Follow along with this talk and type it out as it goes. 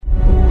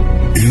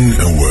In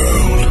a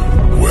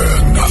world where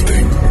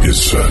nothing is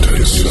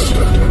certain,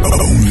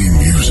 only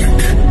music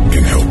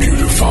can help you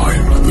to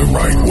find the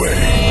right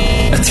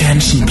way.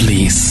 Attention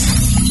please.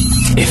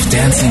 If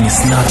dancing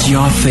is not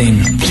your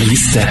thing,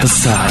 please step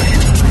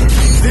aside.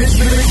 This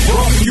mix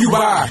brought to you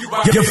by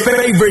your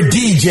favorite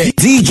DJ,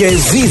 DJ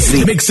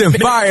Zizi, mixing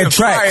fire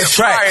tracks.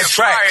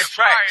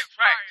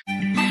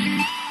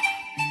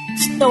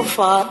 So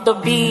far, the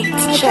beat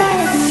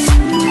check.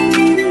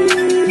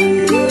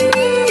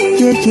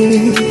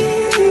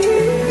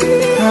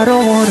 I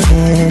don't wanna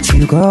let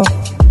you go.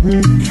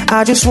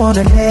 I just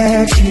wanna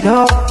let you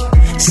know.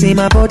 Say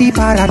my body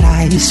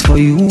paralyzed for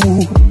you.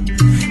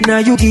 Now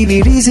you give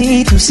me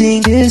reason to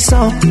sing this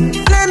song.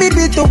 Let me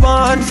be the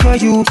one for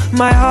you.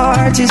 My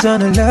heart is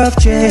on a love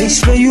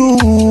chase for you.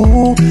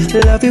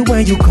 Love it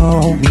when you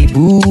call me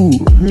boo.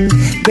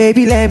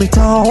 Baby, let me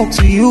talk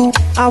to you.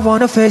 I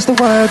wanna face the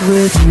world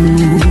with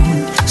you.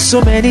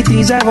 So many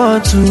things I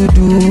want to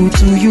do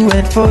to you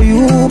and for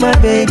you, my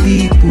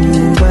baby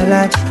boo. My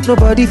life,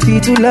 nobody feel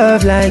to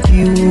love like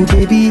you,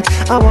 baby.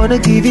 I wanna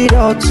give it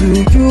all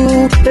to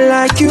you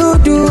like you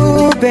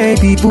do,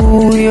 baby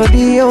boo. You're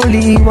the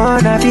only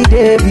one I be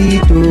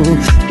David do.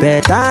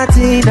 Better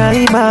thing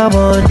I my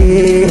one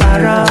day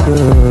around.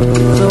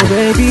 So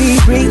baby,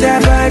 bring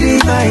that body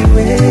my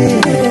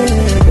way.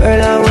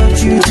 Girl, I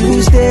want you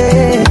to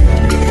stay.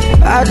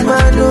 Bad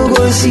man no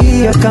go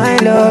see your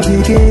kind love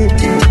again.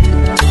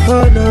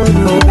 Oh no,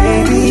 no,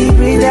 baby,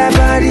 bring that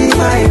body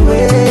my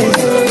way.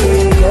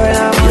 Girl,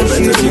 I want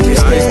you to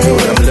stay.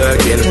 I'm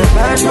lurking.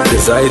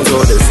 This I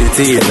told the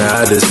city in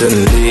Addison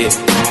Lee.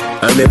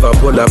 And if I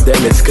pull up,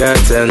 then it's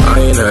curtain. I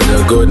ain't had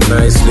a good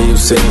night's sleep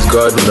since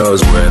God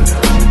knows when.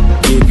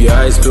 Keep your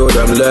eyes peeled,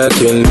 I'm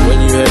lurking. When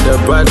you hear the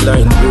bad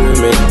line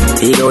booming,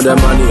 you know the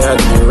money had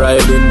me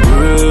riding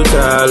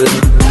brutal.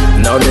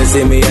 Now they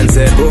see me and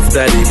say, boof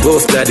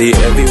daddy.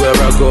 Everywhere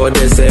I go,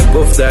 they say,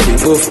 boof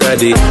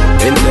daddy.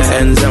 In the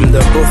ends, I'm the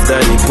boof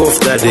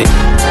daddy.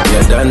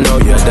 You're done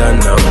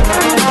now.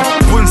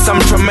 Once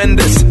I'm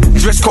tremendous,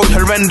 dress code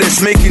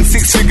horrendous, making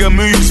 6-figure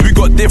moves, we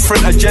got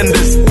different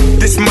agendas.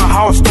 This my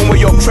house, don't wear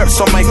your creps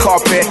on my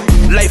carpet.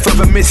 Life of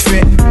a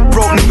misfit,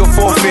 broke nigga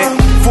forfeit,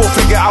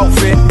 4-figure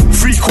outfit,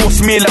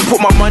 3-course meal, I put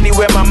my money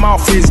where my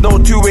mouth is. No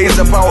two ways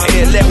about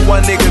it, let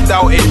one nigga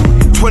doubt it.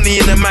 20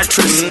 in a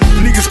mattress,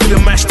 niggas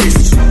couldn't match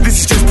this. This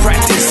is just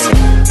practice.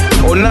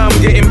 Oh, now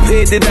I'm getting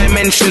paid, did I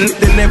mention?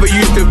 They never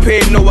used to pay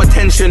no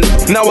attention.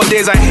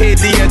 Nowadays I hate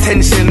the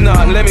attention.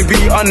 Nah, let me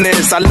be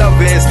honest, I love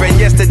it. Spend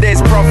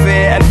yesterday's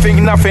profit and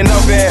think nothing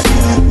of it.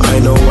 I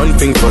know one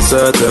thing for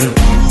certain.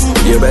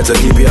 You better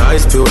keep your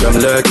eyes peeled,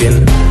 I'm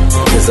lurking.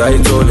 Cause I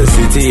told the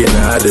city in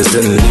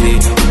Addison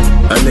Lee.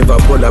 And if I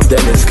pull up,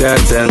 then it's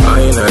curtain.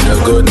 I ain't had a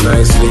good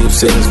night's sleep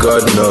since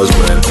God knows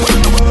when.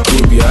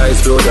 Keep your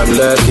eyes peeled, I'm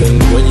lurking.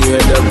 When you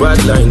hear the bad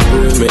line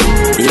booming,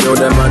 you know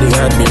the money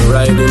had me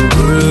riding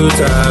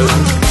brutal.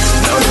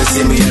 Now they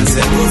see me and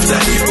say, boof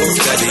daddy.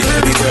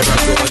 Everywhere I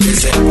go, they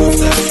say, boof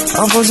daddy.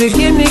 I was a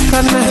guinea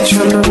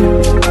natural.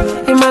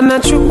 Imana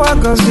chukwa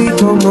gazi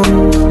tomo.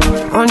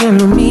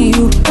 Onyelo me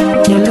you,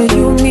 yellow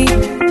you me.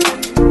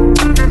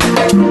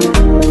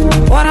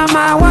 What am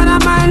I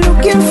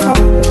looking for?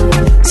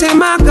 Say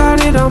my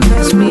God, it don't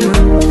mess me up.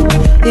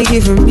 They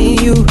giving me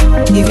you,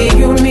 giving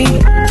you me.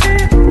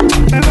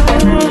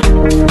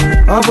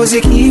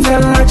 Opposite keep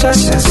and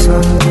just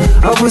yourself.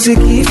 Opposite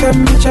keep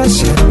and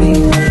just me.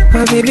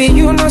 My baby,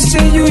 you know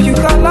say you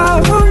got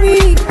love for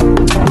me.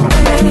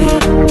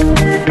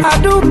 I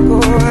do go.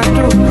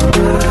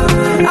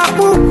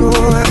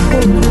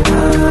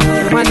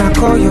 When I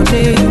call your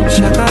name, you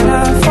shall got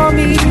love for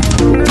me.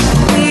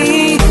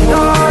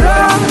 No,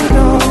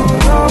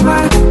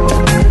 man.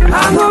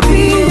 I'm gonna be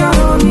your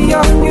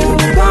you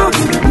gon'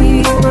 be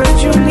my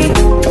Julie.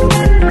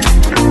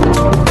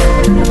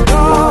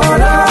 No,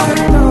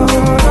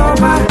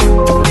 man.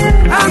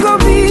 I'm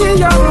gonna be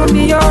your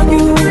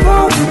you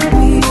gon'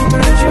 be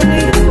my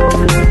Julie.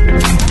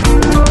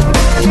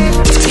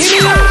 Give me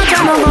love,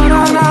 I'm gonna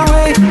run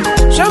away.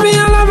 Show me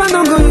your love, I'm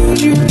gonna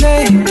use you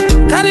play.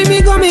 Carry me,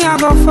 go me, I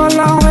go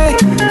follow away.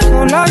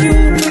 Follow you,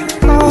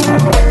 oh.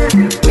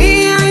 Me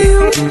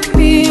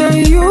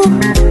and you.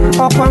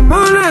 Up I'm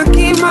gonna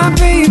keep my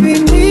baby,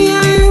 me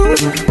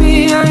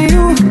and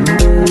you.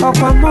 Up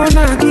I'm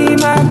gonna keep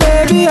my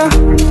baby.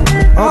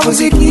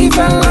 Opposite keep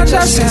and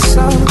just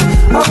yourself.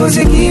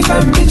 Opposite keep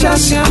and be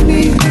just your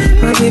me.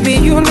 My baby,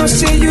 you know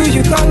say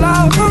you got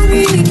love for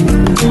me.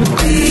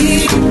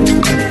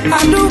 I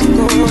do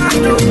go.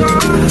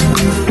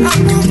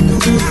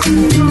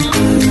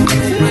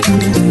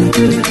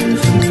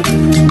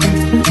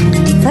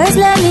 First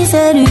let me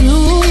say to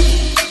you,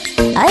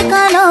 I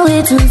cannot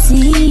wait to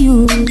see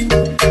you.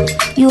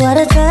 You are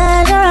the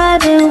treasure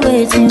I've been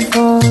waiting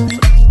for.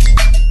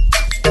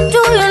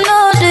 Do you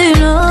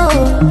know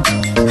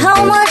how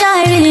much I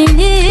really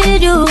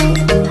need you?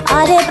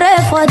 I dey pray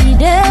for the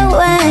day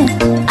when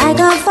I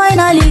can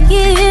finally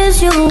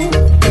kiss you.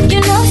 You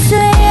know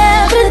say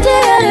every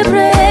day I dey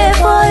pray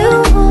for you.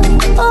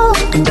 Oh,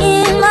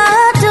 in my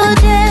heart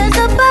today is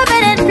a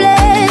permanent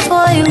place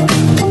for you.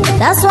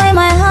 That's why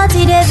my heart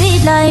is a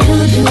beat like do,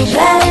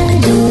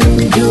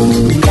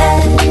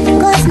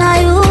 cause now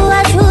you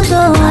I choose, so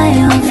I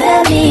am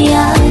fair, me, I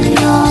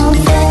am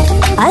fair.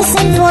 I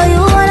sing for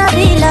you, wanna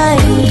be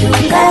like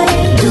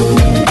do,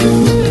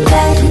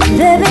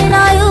 baby,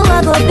 now you I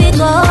go big,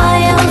 oh, I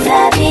am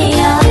fair, me,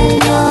 I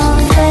am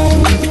fair.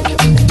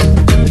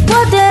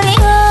 But there we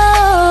go.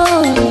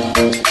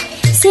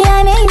 See,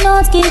 I may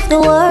not give the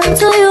world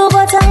to you,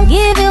 but I'll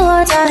give you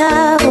what I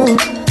have, oh.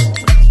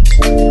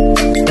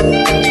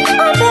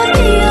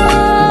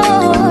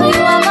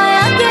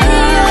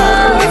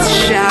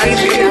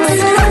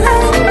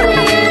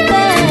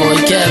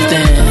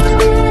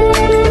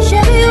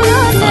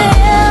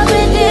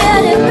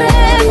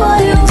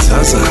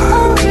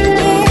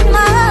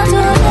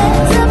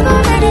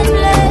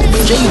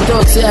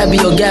 Say I be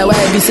your guy, why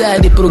I be say I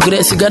dey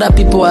progress? You got other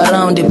people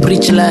around, they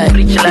preach like.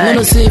 You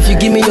know say if you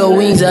give me your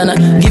wings and I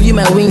give you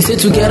my wings, say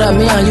together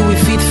me and you will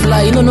fit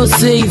fly. You know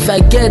say if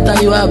I get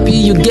and you happy,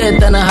 you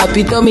get and I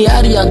happy. Tell me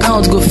how the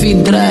account go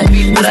fit dry.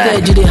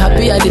 Instead you dey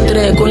happy, I dey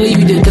track, only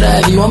you dey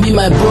drive. You won't be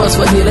my boss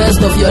for the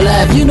rest of your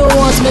life. You know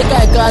once make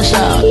I cash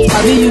out.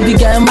 I be you big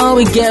guy, man,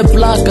 we get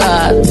black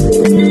card.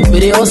 But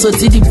they also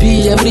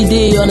TDP every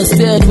day on the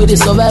stage, we dey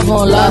survive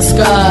on last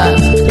card.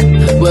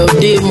 Well,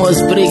 they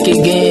must break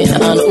again,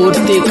 and old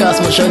takers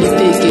must surely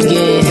take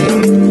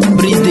again.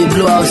 Breeze they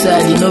blow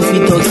outside, you know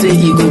fit talk say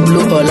he go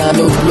blow all I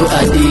no blow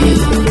a day.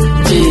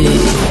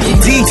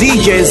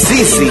 DJ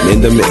Zizi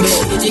in the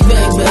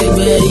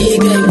mix.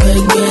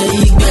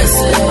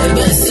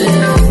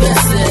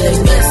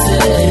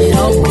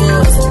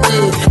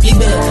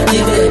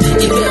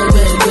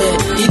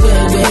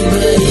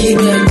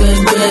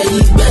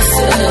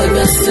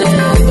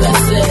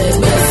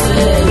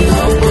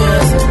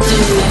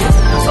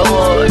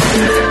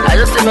 I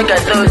just say make I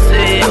tell you,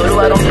 say, although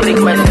I don't break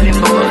my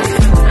sleeping balls,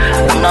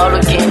 I'm now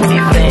looking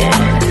different.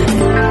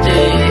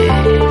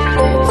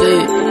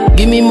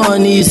 Give me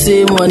money, you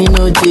say money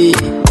no day.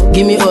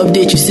 Give me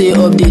update, you say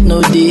update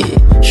no day.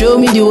 Show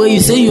me the way, you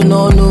say you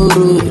know no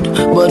road.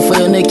 But for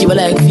your neck, you were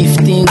like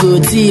 15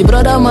 good. See,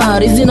 brother, my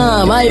reason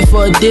I'm high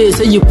for days.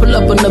 Say you pull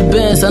up on the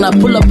bench and I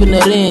pull up in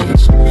the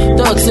range.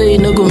 Talk say you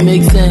no go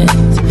make sense.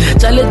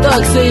 Charlie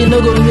talk say you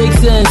no go make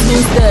sense.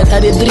 Instead, I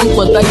dey drink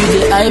water, you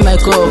dey eye my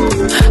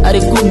cup. I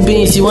dey cook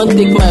beans, you want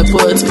take my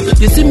pot.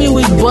 You see me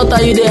with butter,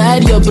 you dey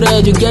hide your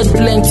bread. You get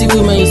plenty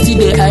women, you see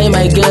they eye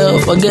my girl.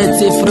 Forget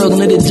say frog,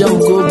 no dey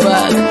jump, go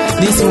back.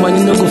 This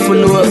money no go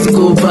follow us,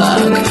 go back.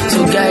 So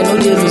guy, no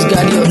dey lose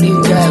guard your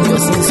real guy.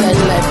 Cause inside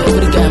life,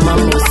 every guy man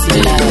must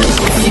see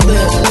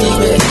life.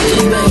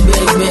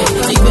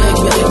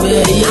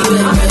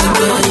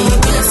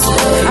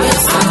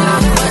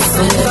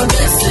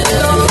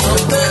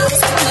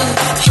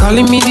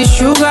 Calling me the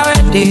sugar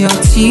where they your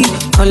tea,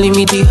 calling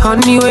me the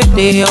honey where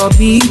they your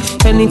bee.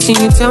 Anything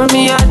you tell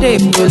me, I dey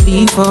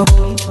believe for.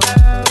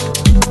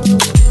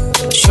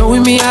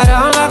 Showing me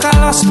around like I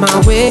lost my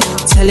way,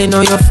 telling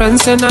all your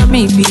friends and I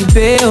me be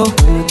bail.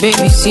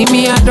 Baby, see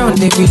me, I don't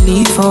they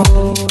believe for.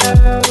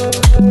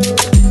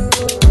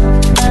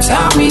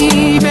 Tell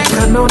me, make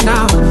I know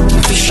now.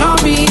 If you show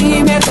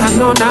me, make I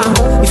know now.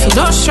 If you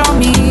don't show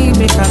me,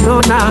 make I know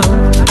now.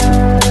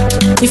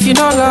 If you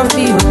don't love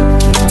me,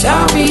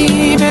 tell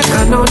me, make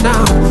I know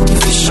now.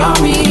 If you show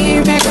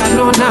me, make I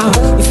know now.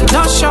 If you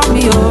don't show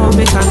me, oh,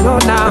 make I know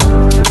now.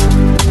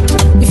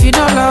 If you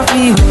don't love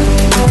me,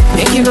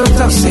 make you don't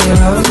talk, say you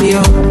love me,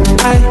 oh.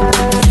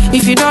 Aye.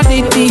 If you don't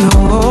need me,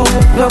 oh,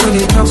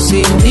 nobody talk,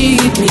 say you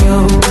need me,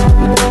 oh.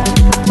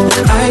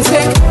 I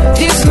take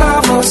this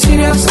love more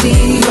seriously,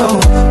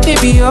 oh.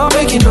 Baby, you're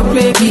making no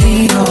play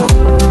me,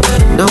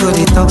 oh.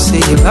 Nobody talk, say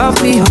you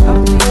love me,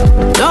 oh.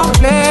 Don't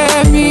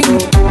play me.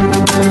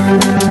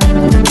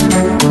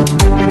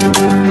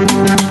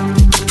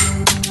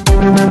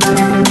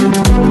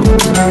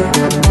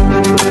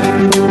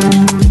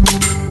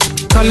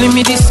 Calling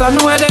me the sun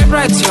where they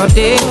bright your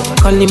day,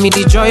 calling me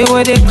the joy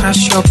where they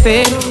crash your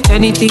pain.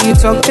 Anything you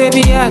talk,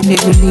 baby, I they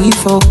believe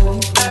for.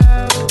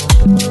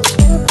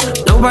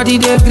 Nobody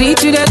they agree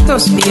to that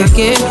toss me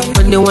again.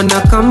 When they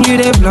wanna come, you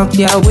they block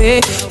their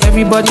way.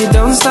 Everybody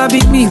don't stop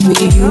it, me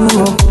with you.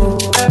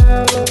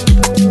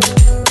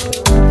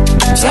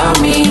 Tell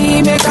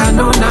me, make I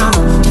know now.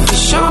 If you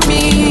show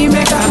me,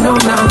 make I know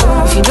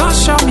now. If you don't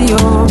show me,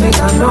 oh, make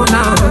I know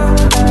now.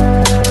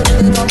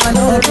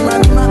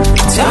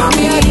 Tell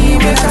me,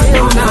 make I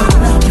know now.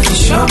 If you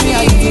show me,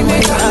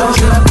 make I know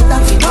now.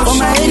 If you don't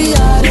show me,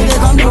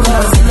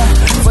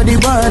 for the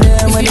body,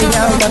 when you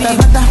down, bata.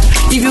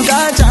 If you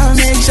got chance,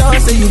 make sure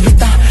say you get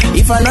that.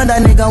 If another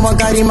nigga want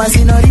carry my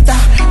senorita,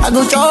 I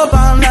go chop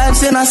on life,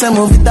 say na say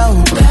move it down.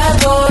 Bad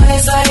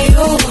boys like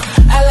you,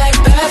 I like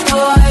bad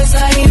boys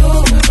like you.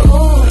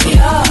 Ooh,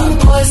 yeah,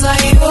 boys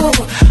like you,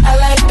 I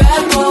like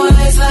bad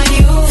boys like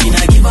you.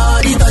 Finna give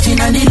her the touching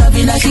and the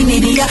loving that she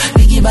need, yeah.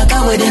 Picky back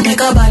away, they make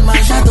a bad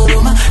man shot to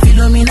Roma.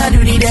 Philomena do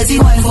the dirty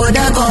wine for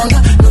the conga.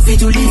 No fit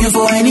to leave you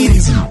for any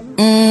reason.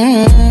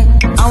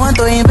 I want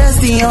to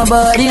invest in your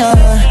body,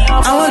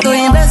 I want to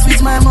invest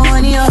with my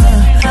money,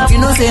 You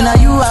know say now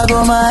you I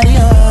go marry,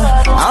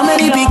 How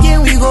many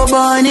picking we go go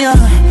bunny,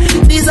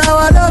 this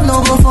our love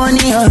no go funny,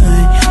 me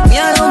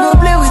I don't go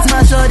play with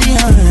my shorty,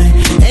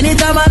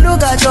 anytime I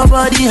look at your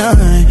body,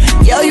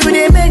 girl you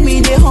they make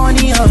me the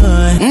honey,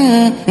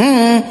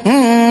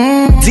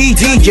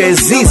 DJ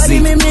Zizi. Nobody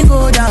make me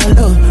go down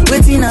low,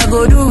 waiting I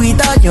go do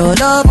without your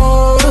love,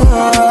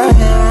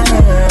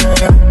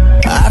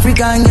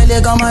 African girl,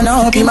 they come on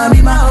up in my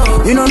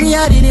bima. You know me,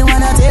 I didn't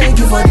wanna take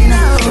you for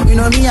dinner. You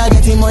know me, I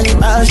getting money,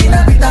 but she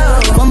not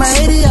bitter. For my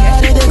area,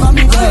 they come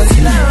me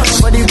Godzilla.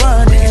 For the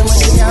world, they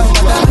want me out.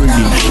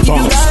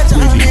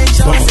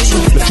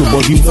 Let your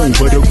body move,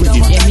 but the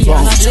rhythm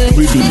bounce,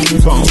 rhythm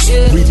bounce,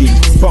 rhythm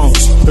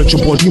bounce. Let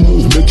your body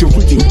move, let your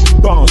rhythm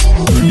bounce,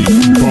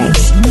 rhythm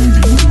bounce,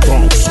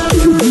 bounce,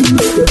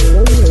 bounce,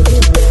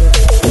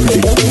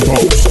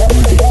 bounce.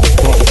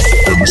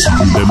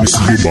 Let me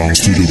see you bounce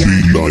to the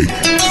beat like.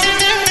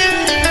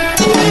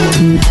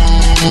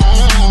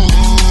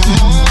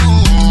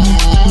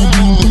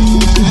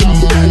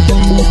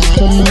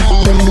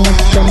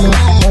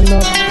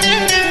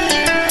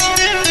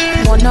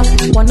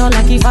 One up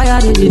like if fire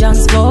did the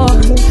dance floor.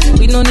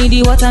 We no need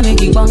the water,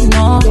 make it bang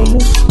no.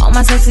 All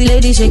my sexy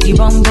lady shake it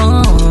bang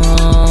bang.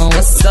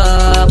 What's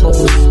up?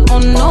 Oh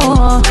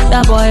no,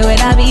 that boy with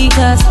that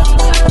beaters.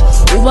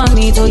 You want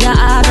me to your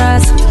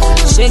address?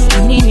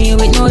 Shaking me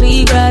with no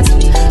regrets.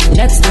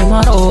 Next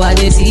tomorrow I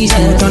just see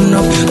you. Turn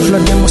up,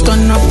 flood them must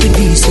turn up the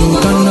beat. So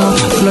turn up,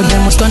 flood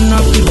them must turn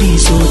up the beat.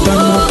 So turn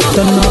up,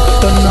 turn up,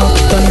 turn up,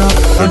 turn up,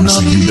 turn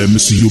up. Let me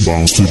see you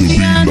bounce to the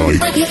beat like.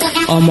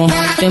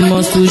 They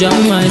must to jam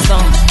my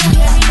song.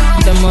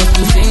 They must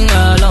to sing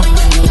along.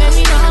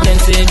 Then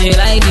say they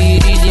like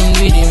the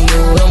rhythm.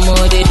 No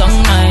they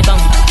tongue my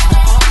tongue.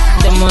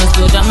 They must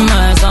to jam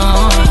my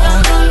song.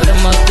 They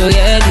must to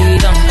hear the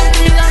song.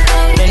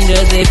 Then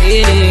just they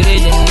feel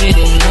the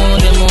rhythm.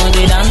 No more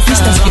they dance.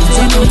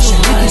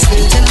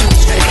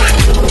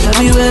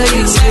 Everywhere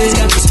you say,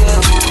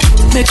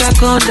 make a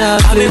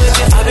contact place.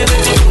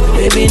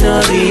 Baby,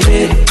 not be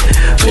me.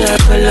 We are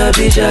color,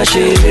 bitch, I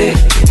shave it.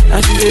 I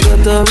think they got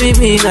to meet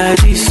me like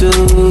this, so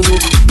good.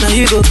 Now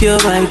you go kill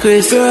my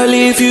grace. Girl,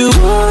 if you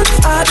want,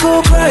 I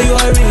go cry you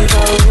a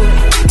river.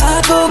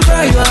 I go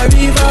cry you a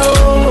river.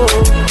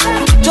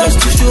 Just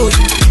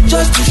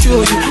to show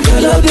you, your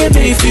love they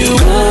make you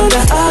want.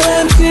 I'll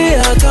empty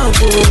account,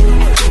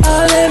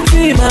 I'll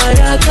empty my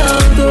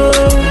account,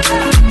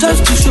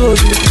 just to show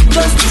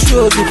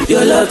you,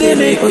 your love they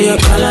make on your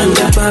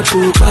calendar.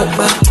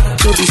 Papa,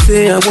 so be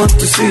say I want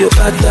to see your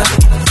dada.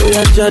 Oh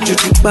yeah, juju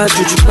papa.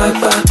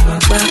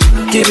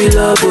 Give me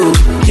love,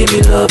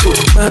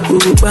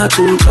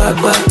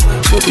 papa.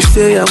 So be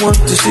say I want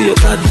to see your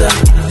dada.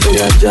 Oh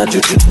yeah, juju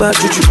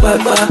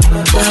papa.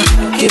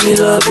 Give me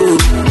love,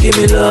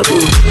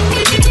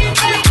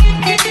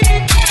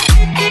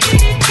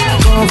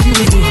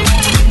 Confuse me.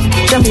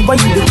 Tell me why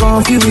you dey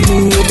confuse me,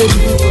 oh baby.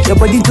 Your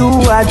body too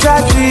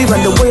attractive,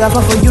 and the way I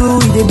fall for you,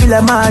 it dey be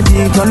like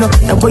magic. No,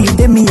 the way you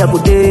dey me, I go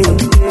dey,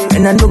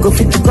 and I no go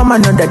fit to come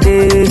another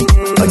day.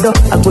 Although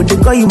I go dey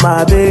call you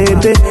my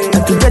baby,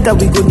 and together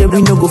we go there,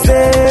 we no go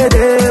fade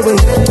away.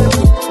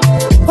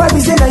 Why be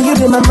say that you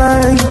in my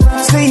mind?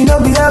 Say you no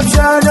be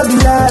option, no be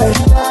lie.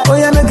 Oh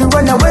yeah, make you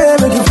run away,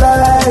 make you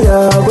fly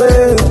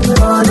away.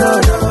 Oh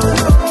no.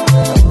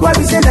 Why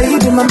be say that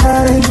you in my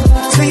mind?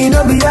 Say you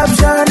no be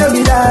option, no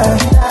be lie.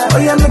 Oh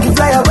yeah, make you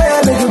fly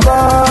away, make you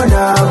run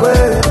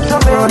away. So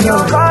make you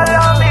call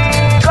on me.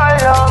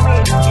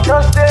 You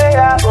don't say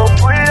I go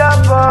pull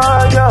up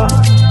on you.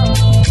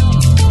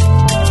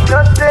 You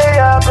don't say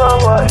I go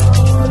what?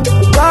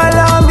 Call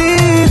on me.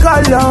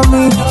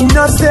 You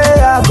know say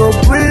I go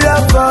pull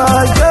up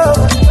on you.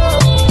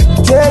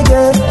 Yeah,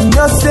 you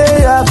know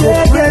say I go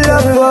pull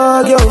up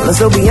on you.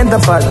 So we enter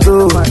part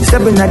 2.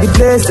 Stepping at the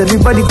place,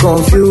 everybody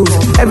confused.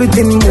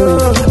 Everything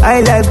move,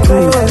 I like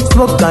proof.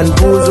 Smoke and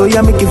booze, oh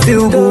yeah, make you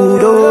feel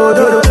good.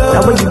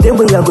 Now when you day,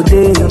 where I go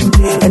day,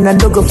 and I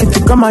don't go fit to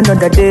come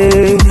another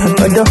day.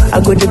 Although I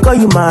go to call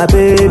you my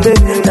baby.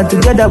 Now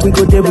together we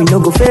go there, we no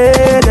go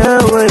fade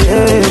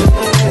away.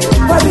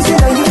 Why be say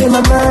that you in my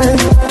mind?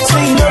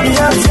 Say you know the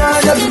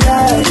option, no be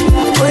lie.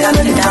 Oh yeah,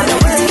 no,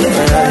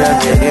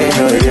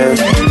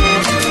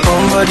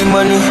 One for the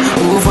money,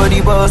 two for the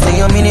boss, say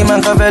your mini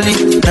Machiavelli.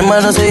 Them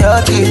man don't say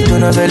okay, do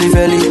not belly.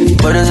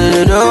 But they say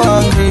they don't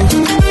hungry.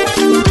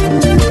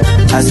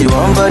 I see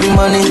one for the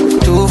money,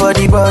 two for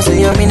the boss, say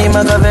your mini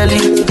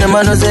Machiavelli. Them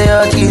man don't say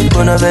okay,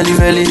 do not belly.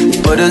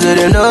 But they say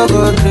they don't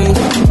go clean.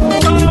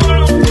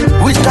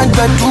 Which can't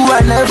get you,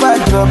 I never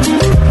drop.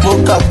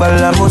 Mocha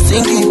bala, mo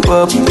sing hip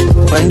hop.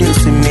 When they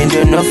see me,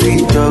 they no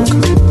fit talk.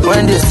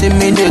 When they see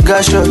me, they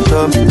got shut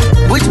up.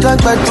 Which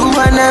can't get you,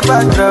 I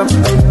never drop.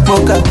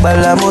 Mocha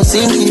bala, mo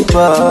sing hip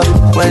hop.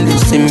 When they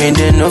see me,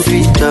 they no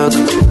fit talk.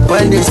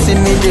 When they see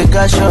me, they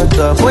got shut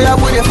up. Oh yeah,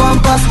 we the fun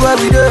pass where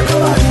we do.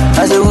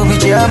 I say we be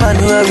chairman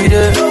where we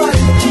do.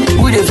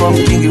 We the fun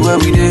king where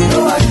we do.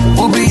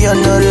 We be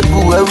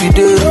honorable where we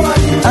do.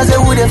 I say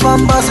we the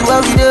fun pass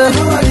where we do.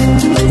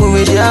 We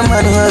be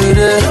chairman where we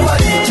do.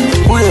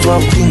 We the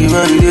fun king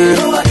where we do.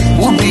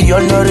 We be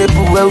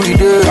honorable where we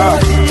do.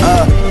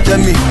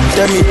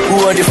 Tell me, who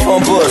are the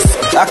fun boss?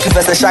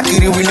 Activist and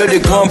Shakiri, we know the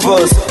gun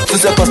boss. 2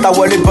 seconds, start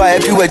worried by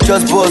everywhere,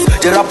 just boss.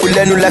 The rap will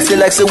learn you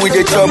like say we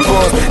the jump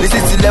on. This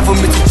is the level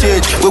me to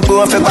change. We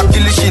go and fake back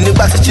till she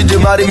nigga say she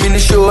marry me in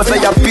the show. If I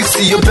am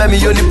pixie, you play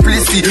me on the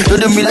police. Don't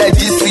do me like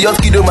this, your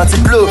kid on my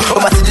blow. Oh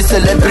my city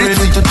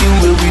celebrity, to think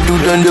what we do,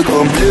 don't they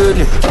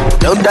complain.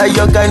 Now that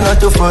your guy not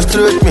to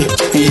frustrate me.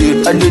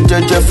 Yeah, I did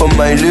judge for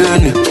my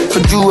learning.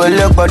 But you a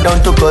leg but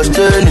down to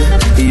costain.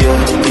 Yeah,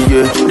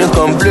 they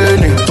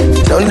complaining.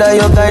 Now that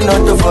your guy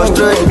not to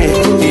frustrate me.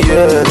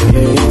 Yeah,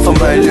 for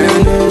my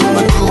learning.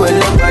 But you a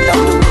leg but down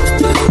to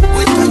costain.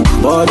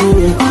 Body,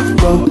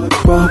 go,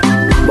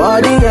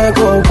 body,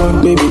 go,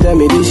 baby, tell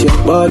me this your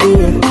body,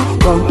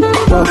 go,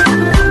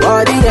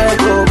 body,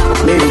 go,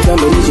 baby, tell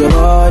me this your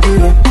body,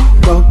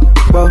 go,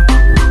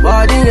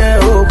 body,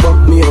 go,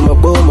 me and my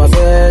boy, my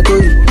fatty,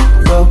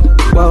 go,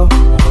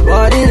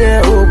 body,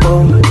 go.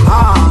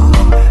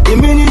 The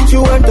minute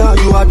you enter,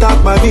 you attack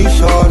my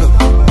vision.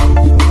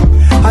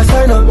 I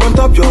sign up on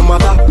top your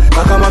mother,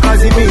 like I'm a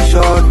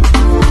mission.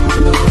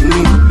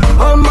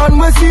 A man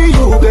will see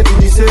you get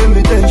the same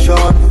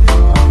intention.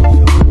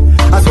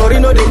 I sorry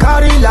no they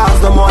carry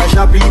last, the more I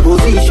sharp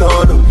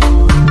position.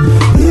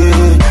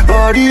 Yeah,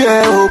 body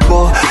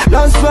opo.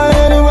 That's why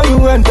anywhere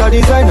you enter,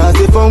 designers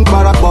they funk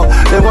parapo.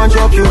 They want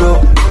your pure.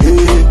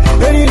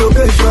 Yeah, any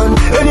location,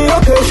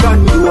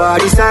 you are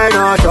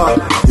designer shop.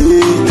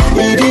 Yeah,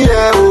 idi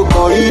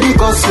opo, idi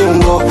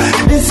costume.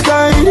 This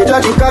guy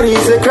that you carry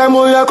is a crime.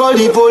 You call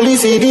the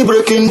police, idi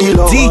breaking the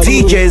law.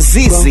 DJ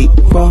Zizi.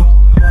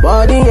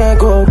 Body and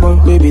go,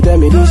 baby, tell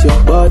me this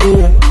your body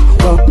and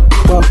go.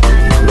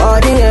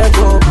 Body and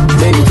go,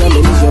 baby, tell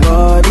me this your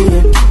body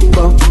and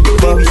go.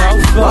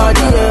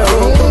 Body and go,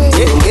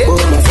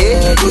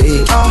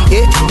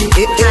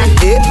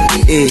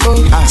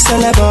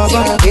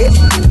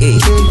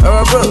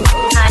 bro,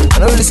 I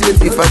don't listen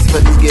to you fast for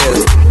this girl.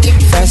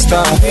 First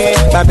off,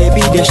 my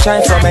baby they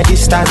shine from a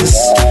distance.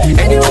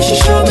 Anyway she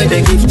show me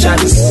they give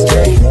chance.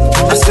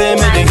 I say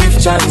me they give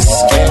chance.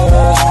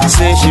 I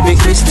say she be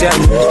Christian.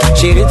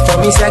 She read for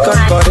me 2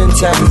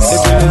 Corinthians.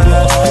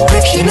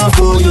 Make she no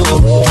fool you.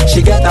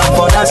 She get up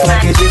for us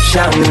like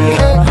Egyptian.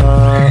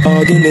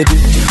 Oh the lady,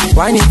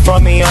 whining for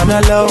me on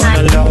a low.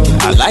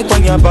 I like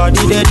when your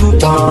body they do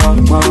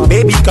pump.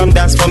 Baby come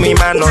dance for me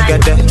man, don't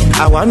get there.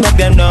 I want make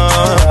them know.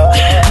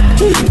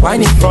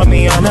 Whining for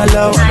me on a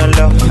low.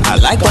 I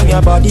like when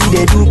your body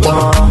they do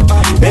pump.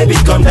 Baby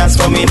come dance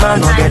for me man,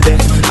 don't get there.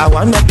 I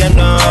want make them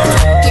know.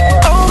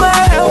 Oh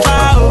my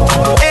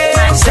oh, hey,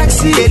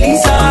 sexy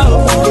Elisa,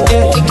 oh,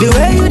 hey, the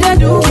way you they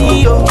do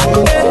me, oh,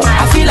 hey,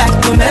 I feel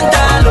like you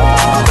mental, oh,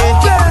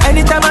 hey,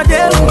 anytime I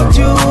deal with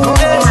you,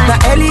 hey, na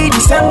early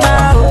December,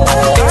 oh,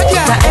 hey,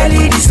 na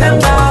early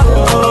December,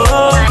 oh.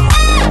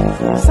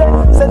 Say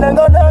no.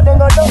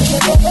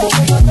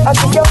 I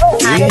think you're right.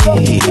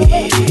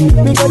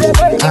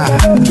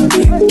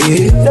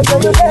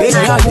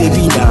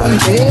 Baby,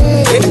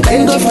 now.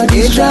 Ain't go for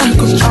this track.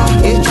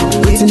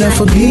 Waiting up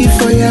for beef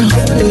for you.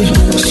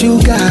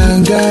 Sugar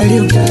and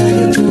girl,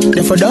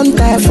 therefore don't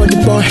tire for the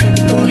boy.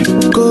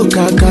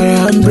 Coca,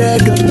 cara and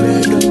bread.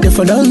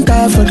 Therefore don't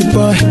tire for the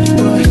boy.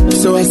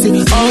 So I say,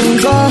 on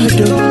God,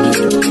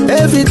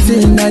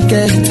 everything I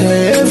get,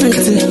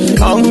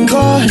 everything on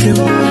God.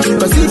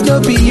 Cause if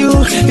don't be you,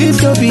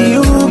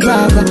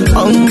 Baba,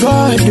 on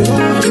God,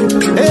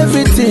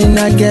 everything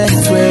I get,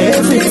 swear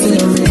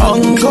everything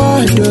on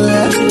God,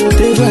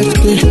 they got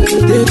it,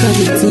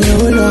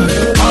 oh Lord,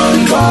 on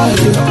God,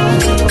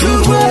 to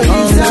where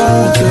is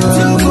out,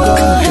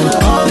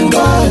 on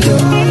God,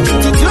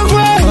 to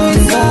where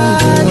is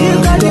out, you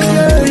got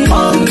it,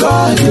 on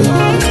God,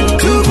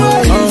 to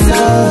where is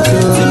out,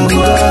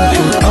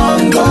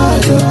 on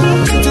God,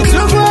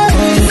 to where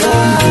is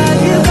out,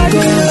 you got it.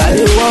 I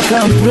walk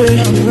and pray,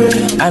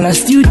 and I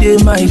still day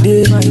my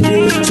day.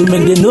 So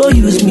make they no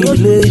use me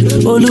play.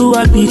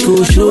 Oluwa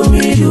people show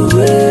me the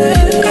way.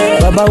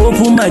 Baba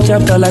open my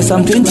chapter like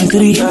Psalm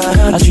 23.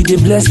 As you they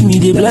bless me,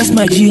 they bless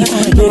my G.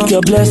 Make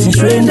your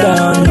blessings rain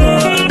down.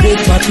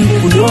 Make my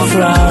people don't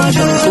frown.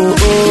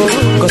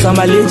 Oh, cause I'm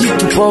allergic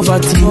to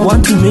poverty.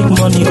 Want to make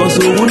money,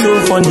 also who no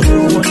funny.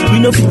 We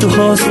no fit to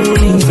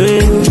hustle in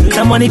vain.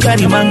 The money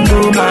carry man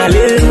go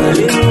Malay.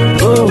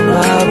 Oh,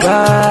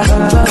 Baba,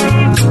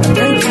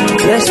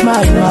 bless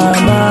my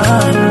mama,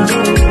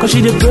 cause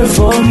she did pray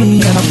for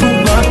me and I put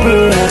my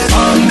prayers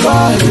on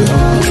God.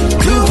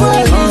 To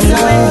God,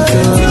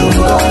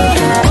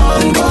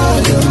 on God.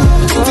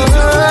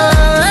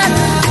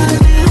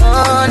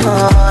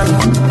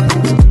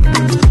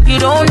 You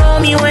don't know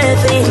me when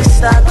things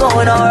start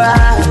going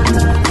alright.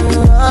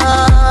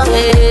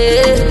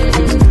 Yeah.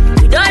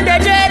 We done the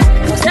dead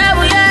for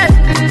 7 years,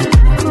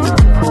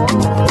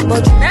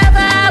 but you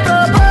never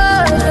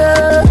proposed.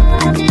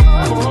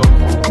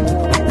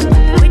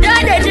 We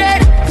done the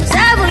dead for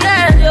 7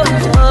 years,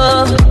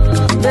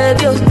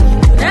 baby, you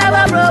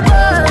never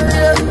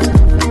proposed.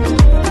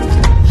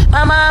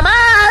 My mama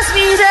asked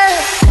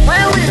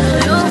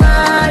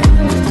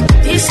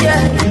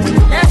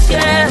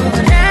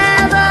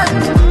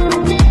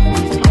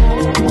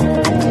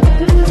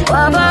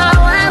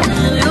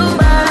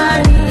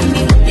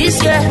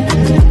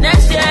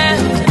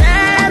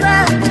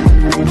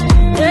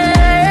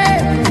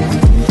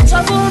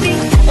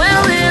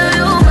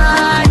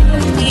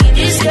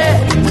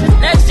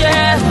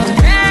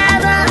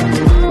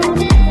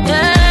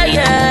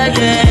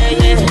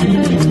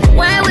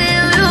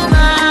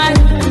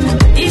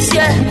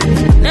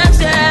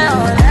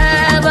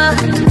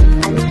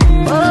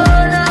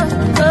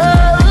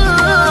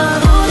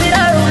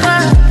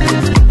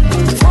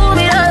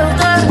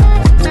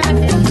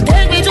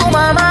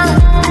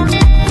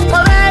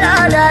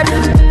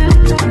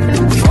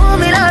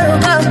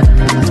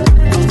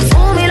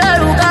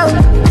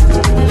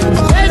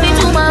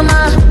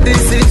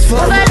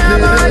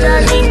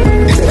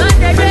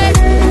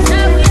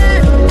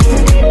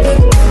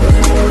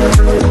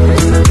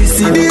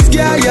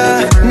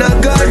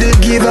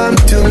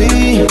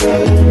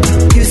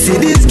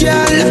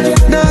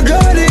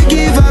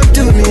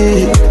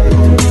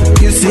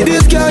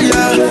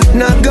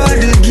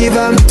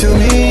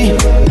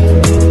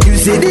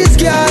this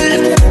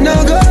girl,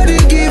 now go to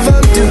give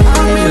up to.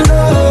 I'm in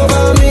love,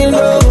 I'm in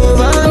love,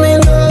 I'm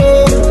in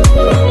love.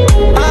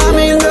 I'm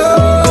in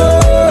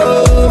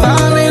love,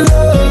 I'm in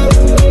love.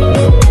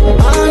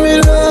 I'm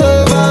in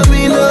love, I'm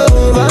in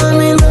love, I'm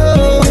in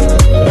love.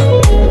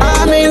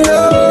 I'm in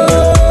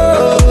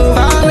love,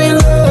 I'm in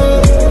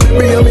love.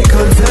 Baby, you me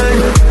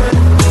concern.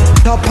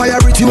 Top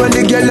priority when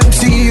the girl them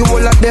see you,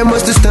 all of them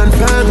must stand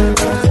firm.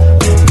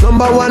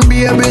 Number one,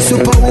 be a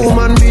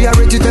superwoman, be a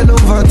rich 10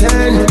 over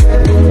 10.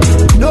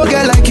 No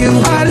girl like you,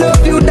 I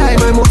love you, die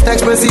my most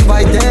expensive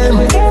item.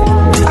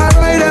 I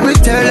ride every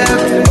tell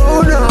them,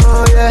 oh no,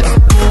 yeah.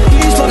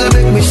 These fuckers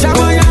make me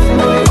shower, yeah.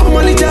 Oh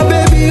my little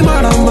baby,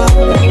 marama.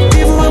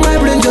 Even when my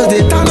brain just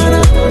dey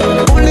tanana.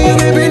 Only you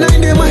baby,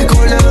 9 day my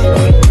corner.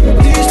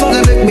 These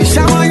fuckers make me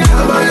shower, yeah.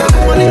 Oh my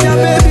little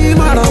baby,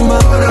 marama.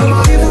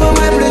 Even when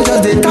my brain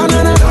just dey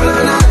tanana.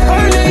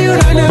 Only you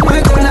 9 day my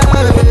corner.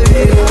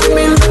 I'm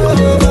in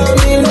love, I'm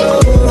in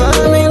love,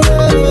 I'm in love.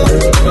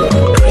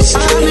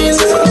 I'm in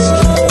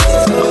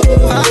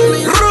love, I'm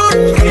in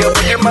love. You're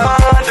pretty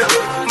mad,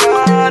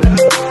 mad,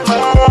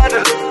 mad.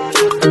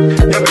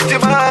 You're pretty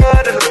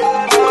mad,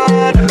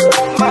 mad,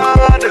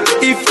 mad.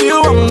 If you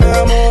want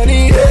the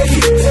money, take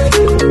it.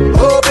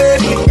 Oh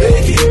baby,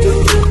 take it.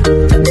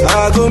 I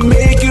go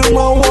make you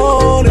my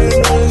one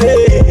and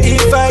only.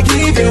 If I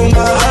give you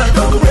my heart,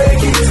 don't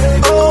break it.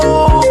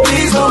 Oh,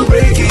 please don't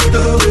break it.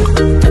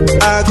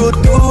 I go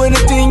do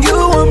anything you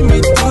want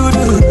me to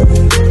do.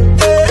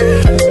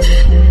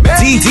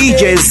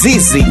 DJ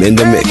Zizi in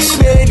the mix.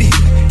 Daily,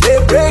 they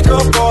break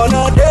up on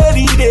a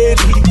daily,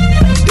 daily,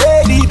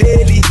 daily,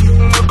 daily.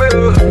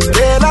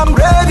 Then I'm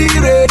ready,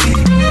 ready,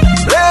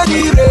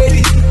 ready,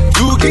 ready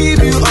to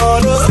give you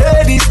all a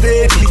steady,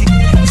 steady,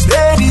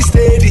 steady,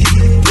 steady.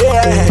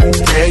 Yeah,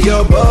 yeah,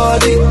 your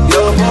body,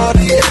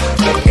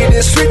 it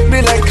is sweet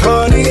me like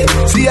honey.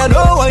 See, I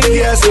know one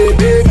here say,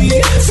 baby,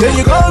 say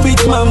you go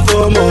with man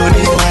for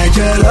money. My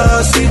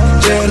jealousy,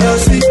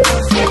 jealousy,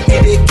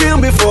 it dey kill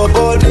me for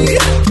body.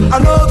 I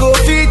no go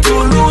fit to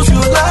lose you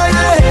like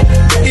that.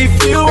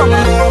 If you want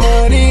my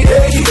money,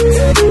 take it.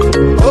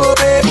 Oh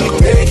baby,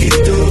 take it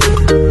too.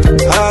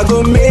 I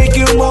go make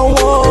you my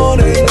one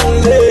and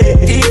only.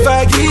 If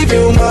I give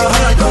you my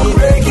heart, don't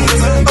break it.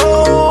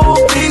 Oh,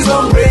 please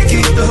don't break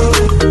it though.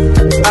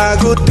 I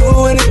go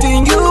do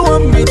anything you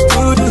want me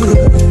to do.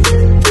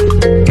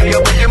 Can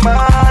you put your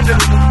mad,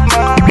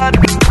 mad,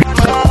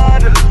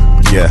 mad?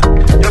 Yeah,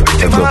 you put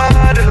your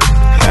mad,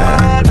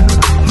 mad,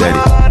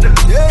 mad.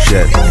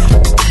 Shit.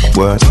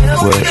 What?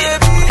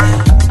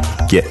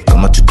 Yeah,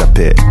 comment tu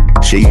t'appelles?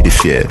 J'ai eu des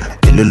fiers,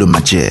 et le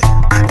magie.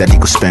 Daddy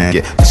go spend,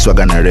 yeah, the swag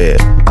and a rare.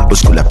 Au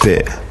school la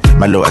paix,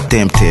 my low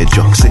attempted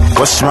joke. Say,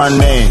 what's my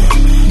name?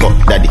 Got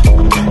daddy,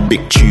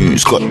 big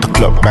tunes, got the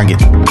club banging.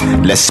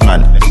 Less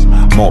man,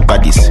 more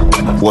baddies.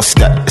 What's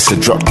that? It's a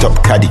drop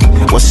top caddy.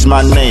 What's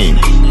my name?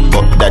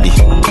 Got daddy,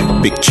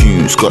 big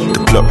tunes, got the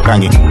club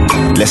banging.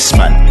 Less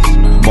man,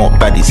 more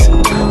baddies.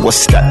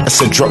 What's that?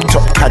 It's a drop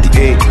top caddy.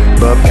 Hey,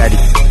 Bob daddy,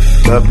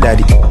 Bob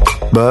daddy,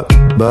 Bob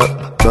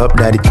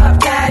daddy,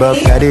 Bob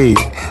daddy,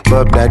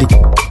 Bob daddy,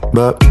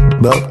 Bob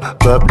daddy,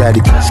 Bob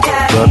daddy,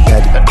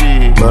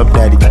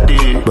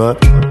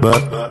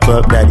 Bob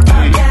daddy,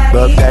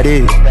 Bob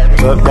daddy,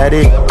 Bob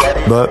daddy,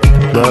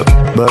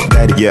 Bob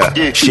daddy. Yeah,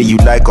 shit you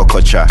like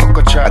Okocha.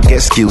 I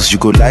get skills you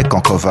go like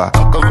on cover.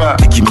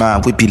 Biggie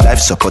man we be life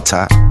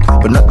supporter,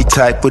 but not the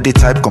type with the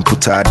type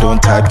computer.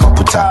 Don't type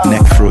computer.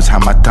 Neck froze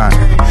hammer time.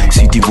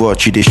 See the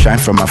watch you they shine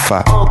from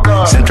afar.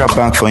 Central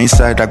bank for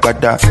inside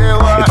Agbada.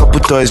 A couple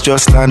toys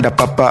just land a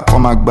papa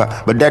on my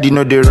back, but daddy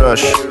know they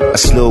rush. A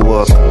slow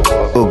walk.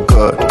 Oh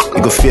God,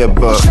 you go fear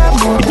but you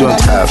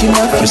don't have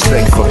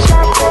respect for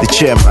the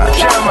chairman,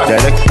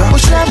 director.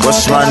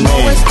 What's my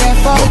name?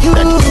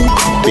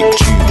 Big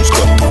tunes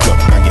got the club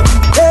banging.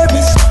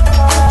 Baby,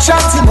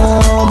 chatty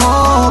more.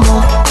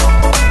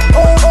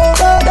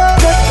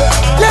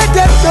 Let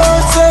them know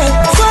say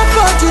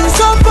somebody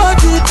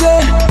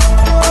there.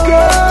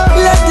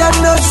 Let them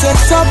know say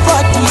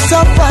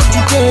somebody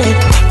there.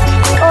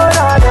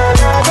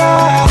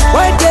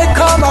 When they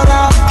come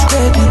around,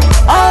 baby,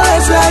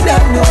 always let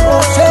them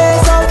know say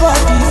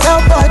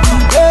somebody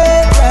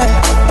there.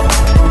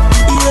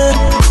 Yeah.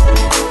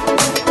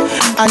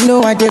 I know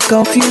I did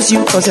confuse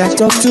you cause I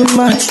talk too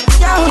much.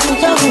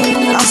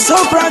 I'm so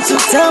proud to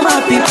tell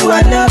my people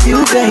I love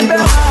you, baby.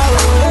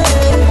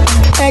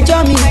 Hey,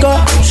 Johnny, go,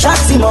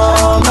 shawty,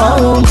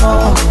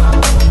 mama.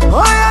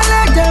 Oh, yeah,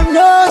 let them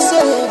know,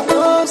 say,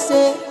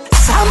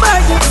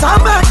 somebody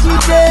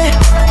there.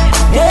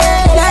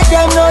 Yeah, let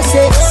them know,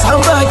 say,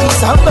 somebody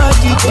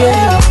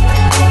there.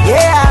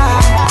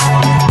 Yeah,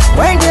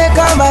 when they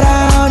come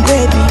around,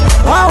 baby,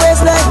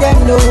 always let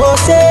them know,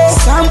 say,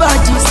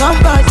 somebody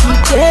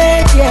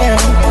there, yeah.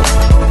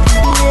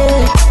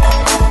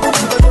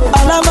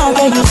 All I'm out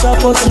you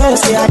supposed to know,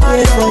 say, I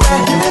did for you.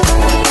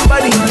 My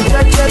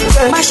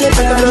shape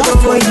and I'm not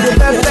for you.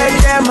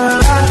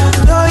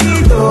 No, you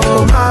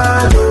don't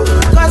mind.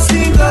 Cause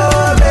you go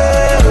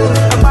there.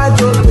 I'm about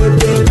to put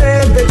the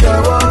baby,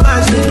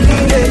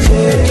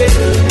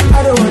 I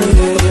don't wanna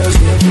hear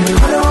you.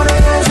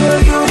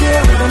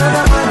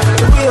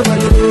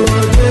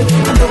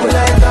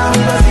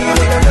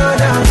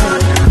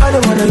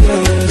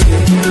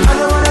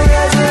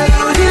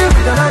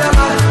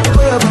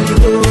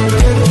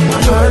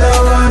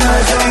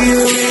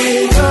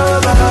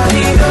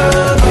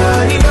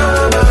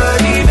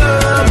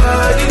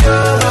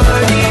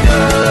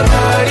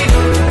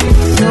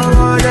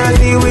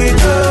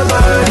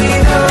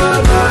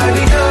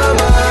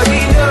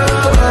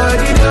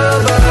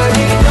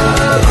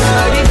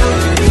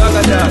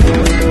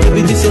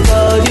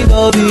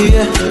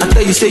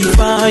 say you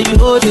fine, you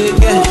know they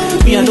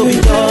get. Me, I know be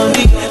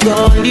Gandhi.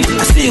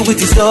 I see you with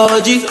the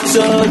surgery.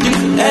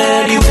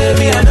 Anyway,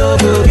 me, I know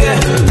go get.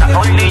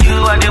 Not only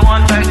you are the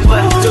one back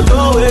well. So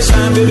don't waste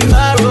time, baby,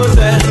 my rose.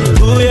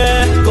 Oh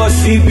yeah, cause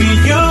if be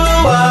you,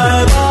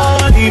 I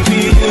want. If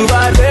be you,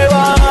 I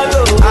never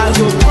go. I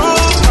go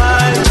prove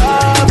my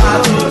love.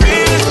 I go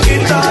reach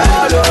it all.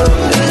 I don't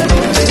wanna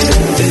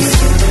hear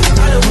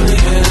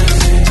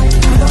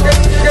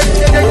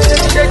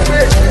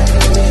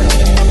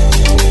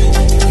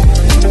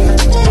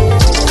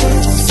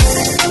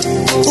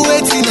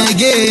waiting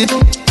again.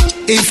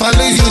 If I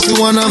lose you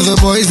to one of the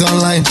boys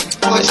online.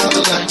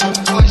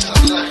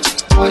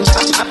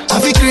 I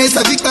feel crazy,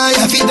 I feel cry,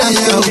 I feel die.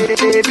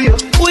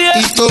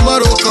 If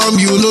tomorrow come,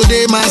 you know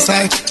they my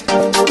side. Check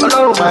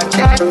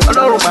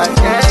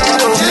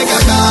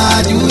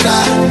out Dura,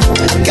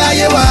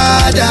 Kaye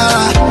Wada,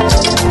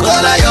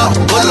 Kola yo,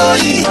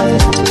 Koloi,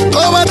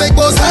 Koma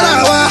Beko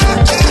Sarawa.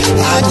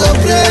 I go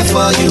pray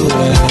for you,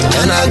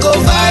 and I go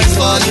fight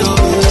for you.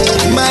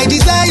 My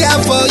desire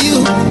for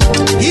you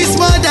is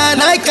more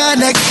than I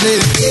can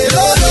explain.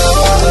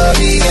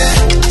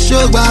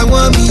 Show by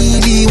 $1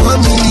 million.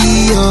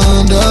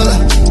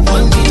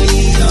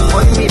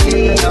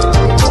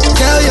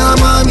 Tell your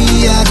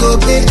mommy I go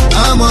pay.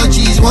 How much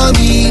is $1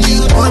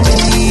 million? $1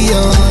 million.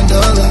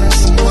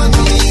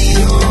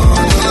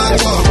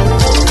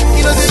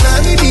 You know say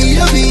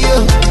me,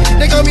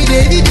 they call me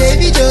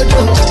Davy Dodo.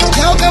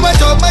 How come I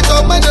chop my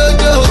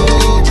dodo?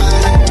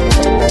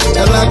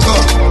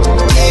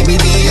 Baby,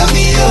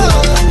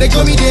 they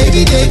call me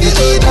Davy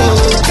Dodo.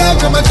 How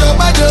come I chop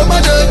my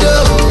dodo?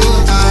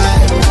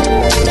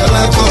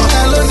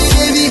 Hello,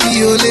 Davy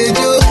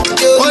Violejo.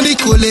 Only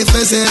cool if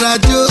I say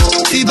radio.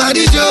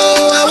 Fibadi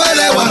Joe, I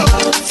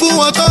Fou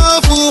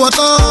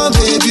water,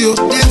 baby.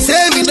 Them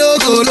say me no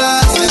go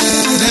last.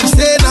 Them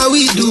say now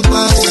we do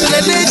pass.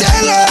 Then they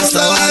jealous,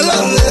 so I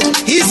love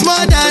it. It's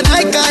more than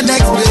I can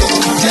explain.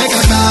 Check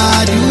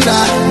out Dura,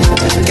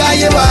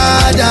 Kaye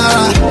Wada,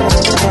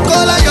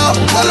 Kola yo,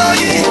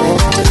 Koloi,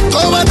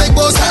 Koma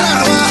Beko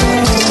Sarawa.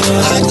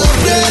 I go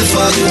pray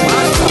for you,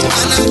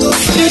 and I go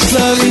pray. This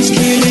love is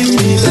killing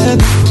me,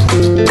 baby.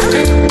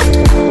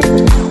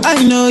 I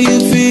know you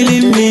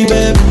feeling me,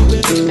 baby.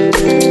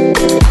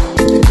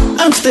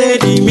 I'm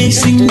steady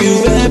missing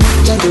you, baby.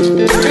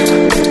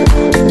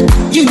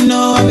 You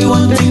know I be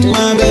wanting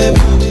my baby.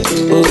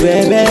 Oh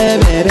baby,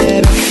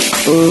 baby.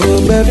 Oh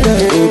baby,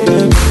 oh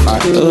baby.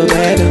 Oh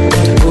baby,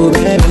 oh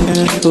baby,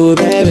 oh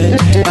baby.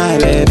 My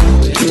baby,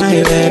 my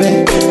baby,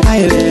 my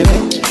baby,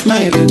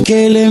 my baby,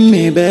 killing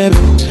me, baby.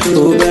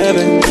 Oh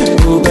baby,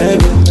 oh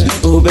baby,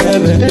 oh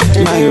baby,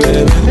 my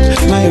baby,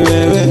 my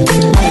baby,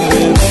 my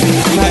baby,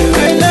 my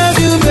baby. I love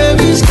you,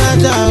 baby,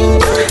 scatter,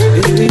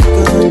 baby,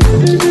 come.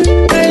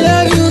 I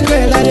love you,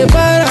 girl, I dey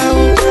para.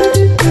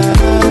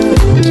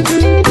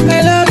 I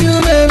love you,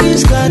 baby,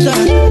 scatter.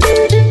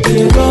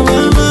 You blow my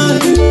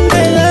mind. I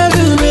love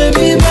you,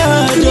 baby,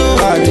 bad.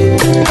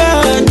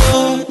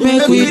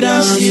 Make we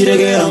dance, see the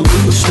girl and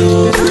push to.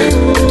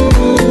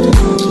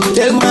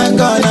 Take my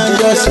gun and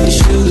just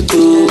shoot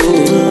to.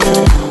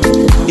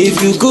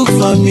 If you cook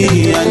for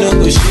me, I know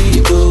go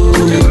shit to.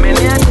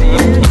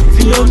 If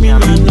you love me,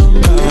 my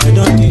number, I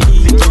don't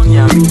delete it.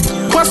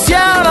 What's your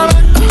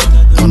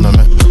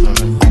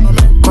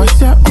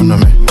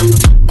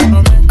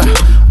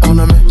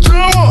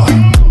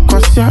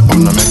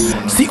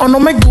see, on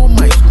me go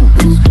my school.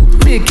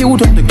 Make it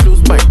would have the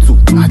close by 2.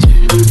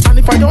 And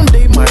if I don't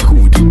day my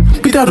hood,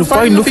 Peter to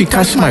find no fi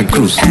cash my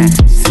cruise.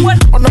 See,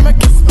 on me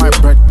kiss my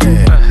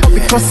birthday.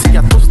 Because see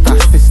a toaster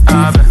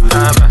sister.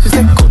 She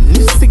said,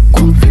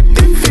 Konisiko,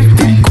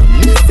 50-50,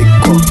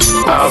 Konisiko.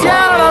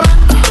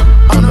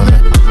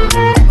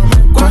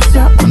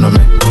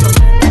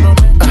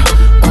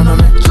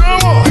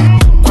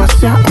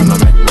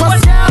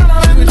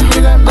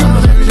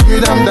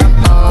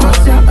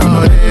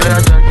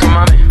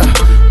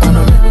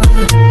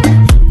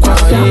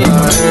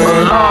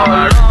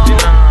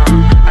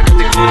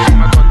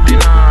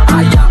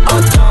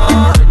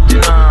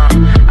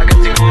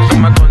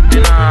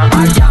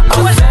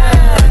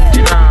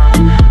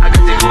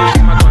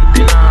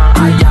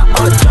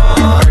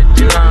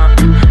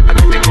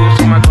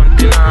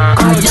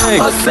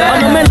 I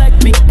know me like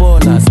big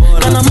ballers,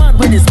 and a man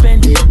when they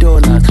spend the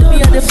dollars.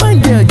 Me, I dey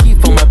find girl give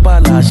for my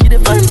palace. She dey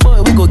find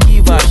boy we go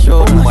give her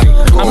show.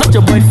 I'm not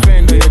your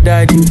boyfriend or your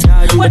daddy,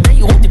 but then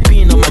you want the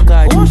pin on my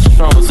card.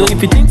 So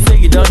if you think say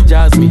you don't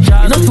jazz me, you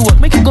know to work,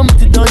 make you come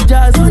to don't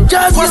jazz me.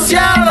 What's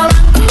your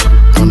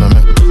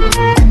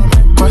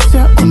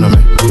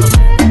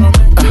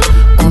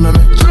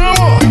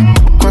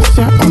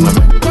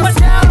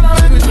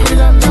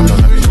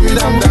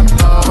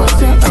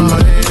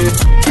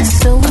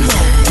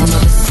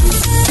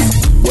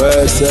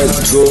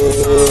Let's go.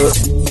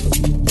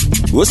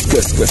 What's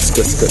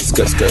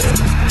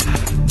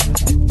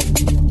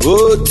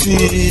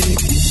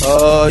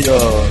oh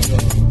yeah.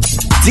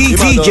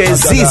 DJ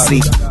Zizi.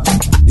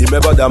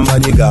 Remember that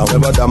money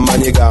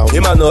gown.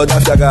 Him I know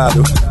that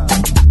shagado.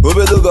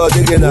 Obelugo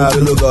digging out.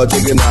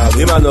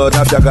 Him and not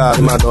after God.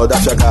 Remember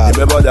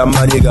that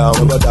money gown.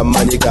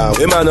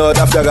 Him and not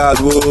after God.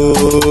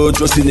 Oh,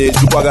 just in it,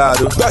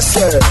 Chupagado.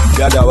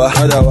 Gadawa.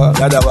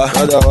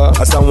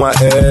 Asanwa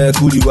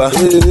Kuliwa.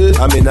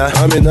 Amina.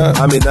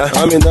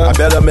 I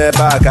better me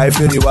back, I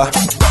feel you.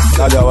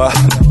 Gadawa.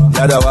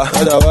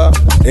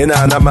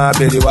 Ina nama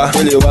beliwa.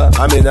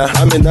 Amina.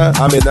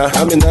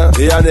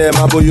 Iyane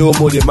maboyo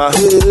molima.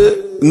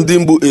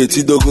 Ndimbu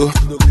etidogo.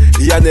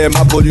 Iyane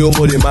maboyo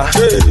molima.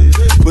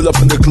 Pull up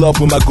in the club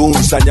with my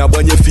goons and ya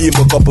when you feel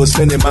my couple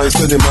cinema.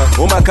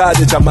 Oh my God,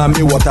 it's a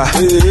mommy water.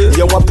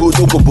 Ya want put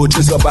no go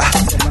chisoba.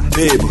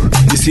 Babe,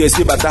 you see a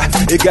sibata.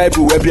 A guy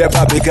who will be a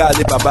baby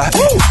gali baba.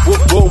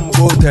 Boom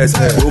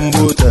tete.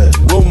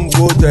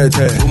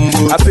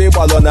 I pay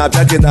while on a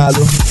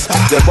baginalo.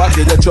 The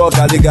bucket the chalk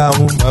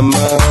aligamu.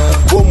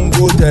 Boom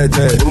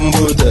tete.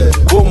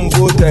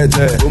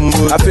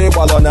 I pay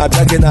while on a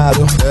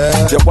baginalo.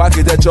 The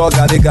bucket the chalk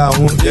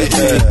aligamu.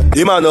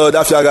 Imano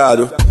da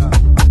fiagado.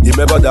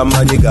 Remember that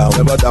money gown.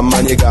 Him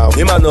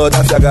and not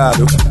after God.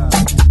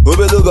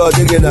 Obelugo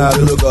digging out.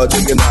 Him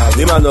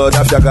and not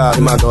after God.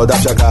 Remember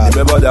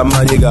that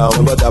money gown.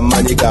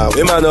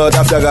 Him and not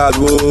after God.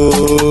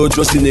 Oh,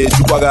 just in it,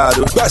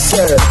 Chupagado.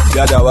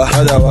 Gadawa.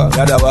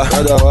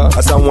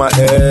 Asanwa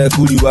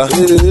Kuliwa.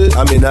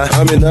 Amina.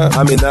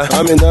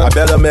 I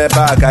better me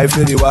back, I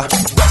feel you.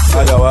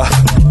 Gadawa.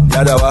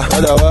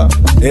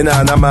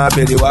 Ina nama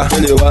beliwa.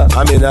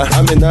 Amina.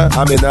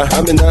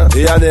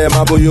 Iyane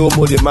maboyo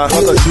molima.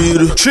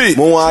 Chi.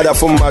 Muada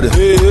fumade. I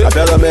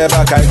better me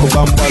back, I could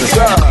bump on it.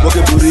 Look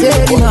buri.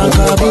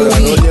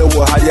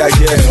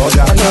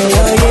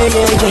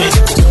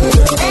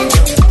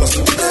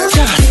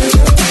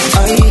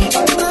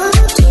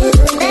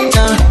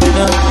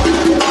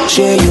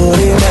 Sure you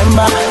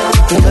remember.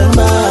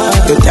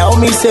 You tell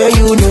me say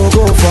you no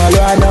go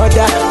follow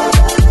another.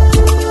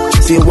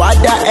 Say what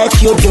the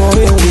heck you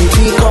doing with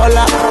the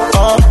collar?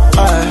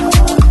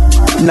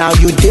 Now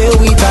you deal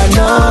with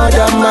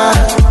another man.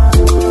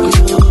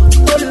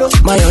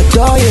 My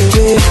adore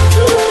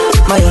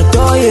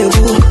you,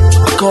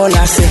 call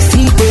her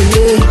sexy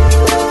baby.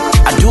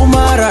 I do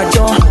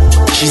marathon,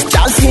 she's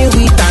dancing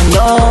with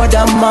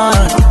another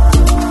man.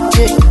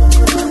 Yeah,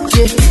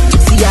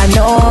 see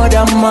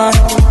another man.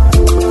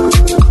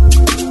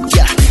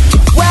 Yeah,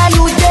 where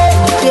you there?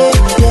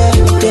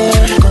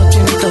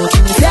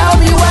 Tell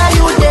me where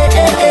you there?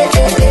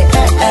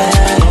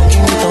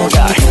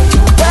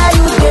 Where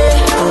you there?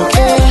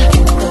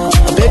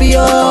 Baby,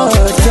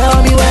 tell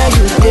me where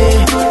you there?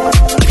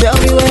 Tell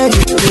me where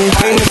you there?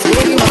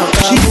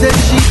 She said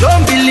she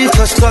don't believe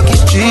cause talk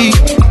is cheap.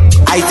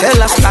 I tell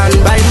her stand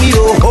by me,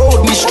 oh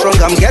hold me strong,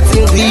 I'm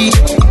getting weak.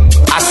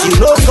 As you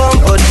know, come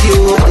but you,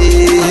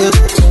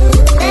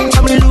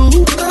 I'm in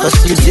love, cause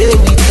you did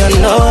with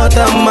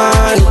another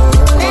man.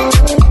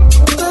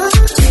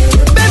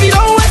 Baby,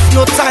 don't waste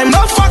no time,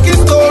 no fucking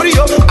story,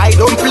 oh. I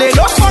don't play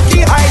no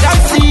fucking hide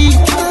and seek.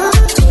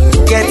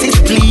 Get it,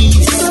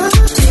 please.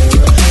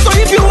 So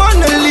if you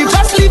wanna leave,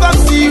 just leave, I'm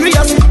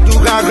serious. Do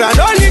gaga,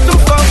 don't need to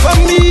fuck for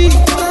me.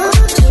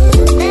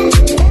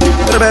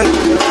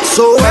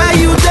 So where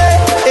you there?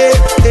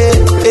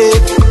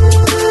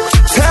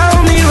 Tell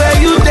me where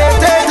you there?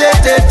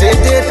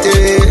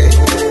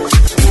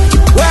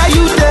 Where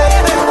you there?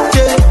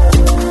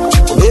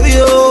 Baby,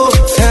 oh,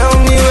 tell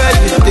me where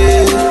you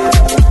there?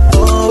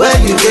 Where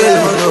you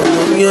there?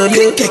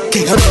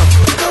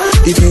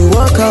 If you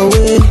walk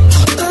away,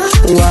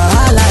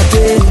 wahala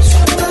days.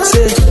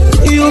 Say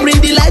you bring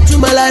the light to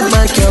my life,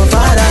 my girl.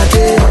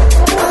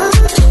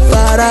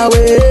 Far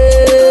away.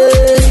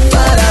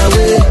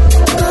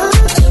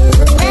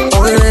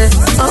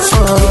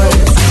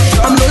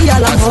 I'm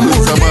loyal, I'm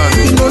humble.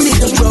 You don't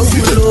need to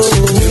struggle.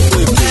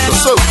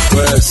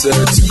 Where's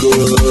it go?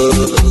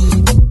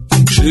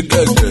 She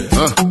get there.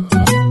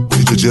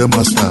 DJ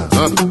Master.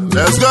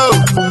 Let's go.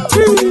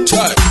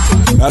 Try.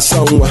 That's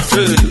someone.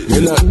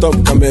 In a top,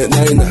 come at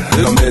nine.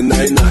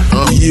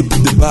 Keep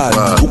the bar.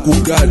 Kuku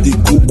gadi,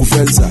 kuku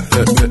fencer.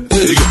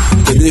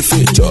 The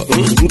feature.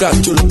 Got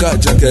to look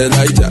at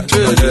Elijah.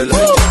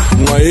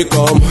 Why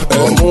come?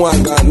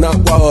 Mwanga na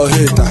kwa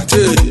heta.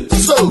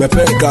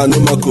 Mepeka no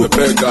mako.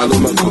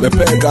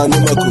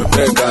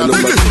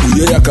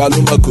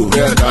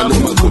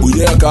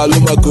 Uye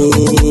kalumako.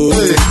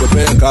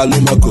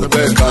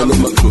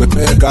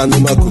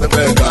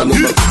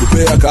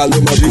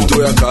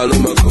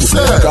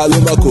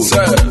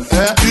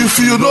 If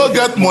you don't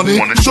get money,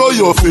 show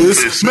your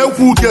face. Make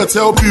who get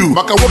help you.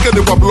 Maka work in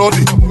the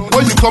bloody.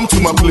 When you come to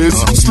my place,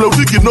 slow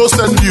you no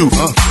send you.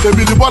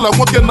 Baby the ball I'm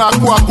working na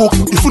aku.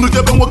 If you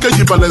get work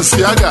you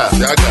Balenciaga.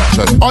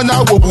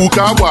 Onya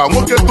wobuka wa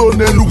work to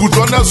Nelugu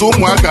Jonas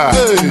Omwaga.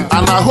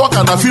 And I work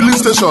at a filling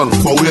station.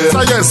 For where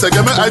science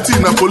game IT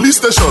in a police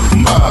station.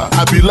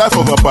 I be life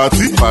of a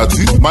party.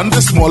 Man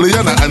the small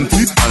and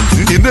auntie.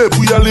 ị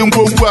na-ebuyali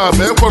ngwongwo a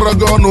ma ekwọrọ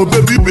gị ọnụ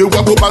bebi igbe egwu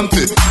akpụkpa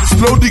ntị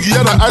slow dig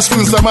ya na ice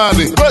cream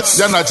samani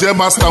ya na jee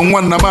masta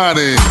nwa nna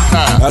mani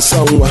asa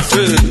nwa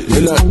ị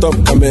na-atọ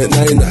kame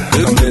naina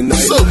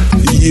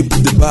iyi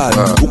the bad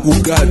ukwu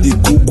gadi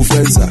ka ukwu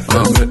fensa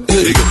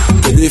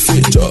kedu ife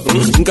ịchọ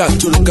nga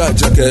tụrụ ka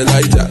aja ka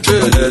Elija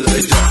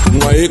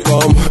nwa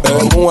ịkọm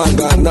mụnwa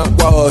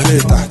ga-anakwa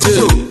ọhịta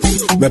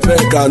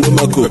mepee ka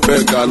anụmako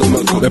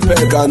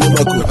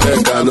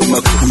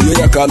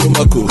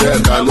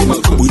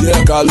uye ya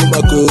ka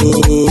alụmako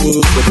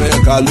mepee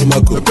ya ka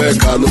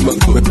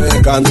alụmako mepee ya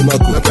ka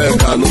alụmako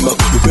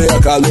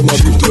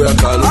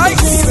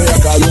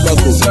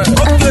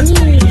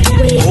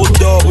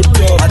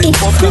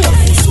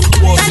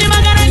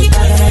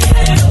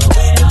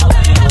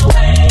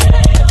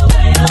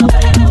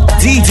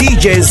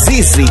DJ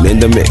Zizi in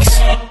the mix.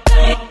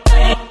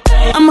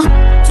 I'm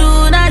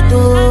tonight,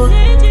 oh.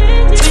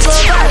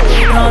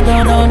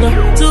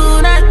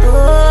 Tonight,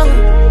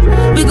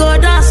 oh. We go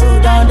dance,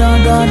 oh,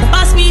 down.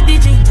 Pass me the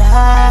ginger,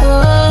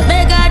 oh.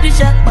 Make I do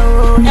shake,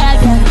 oh.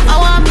 Yeah. I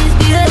want me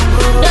to hate,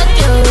 oh. That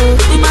you,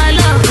 be my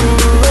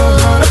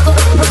love,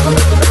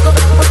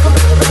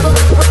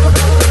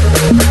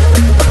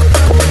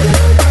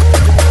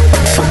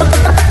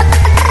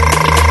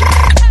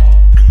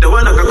 The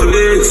one that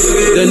calculates,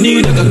 the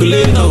need to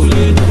calculate now.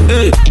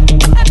 Hey.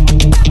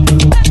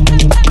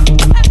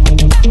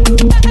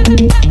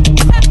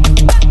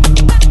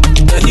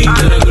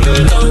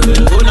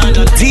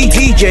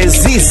 DJ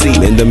Zizi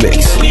in the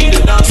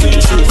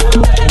mix.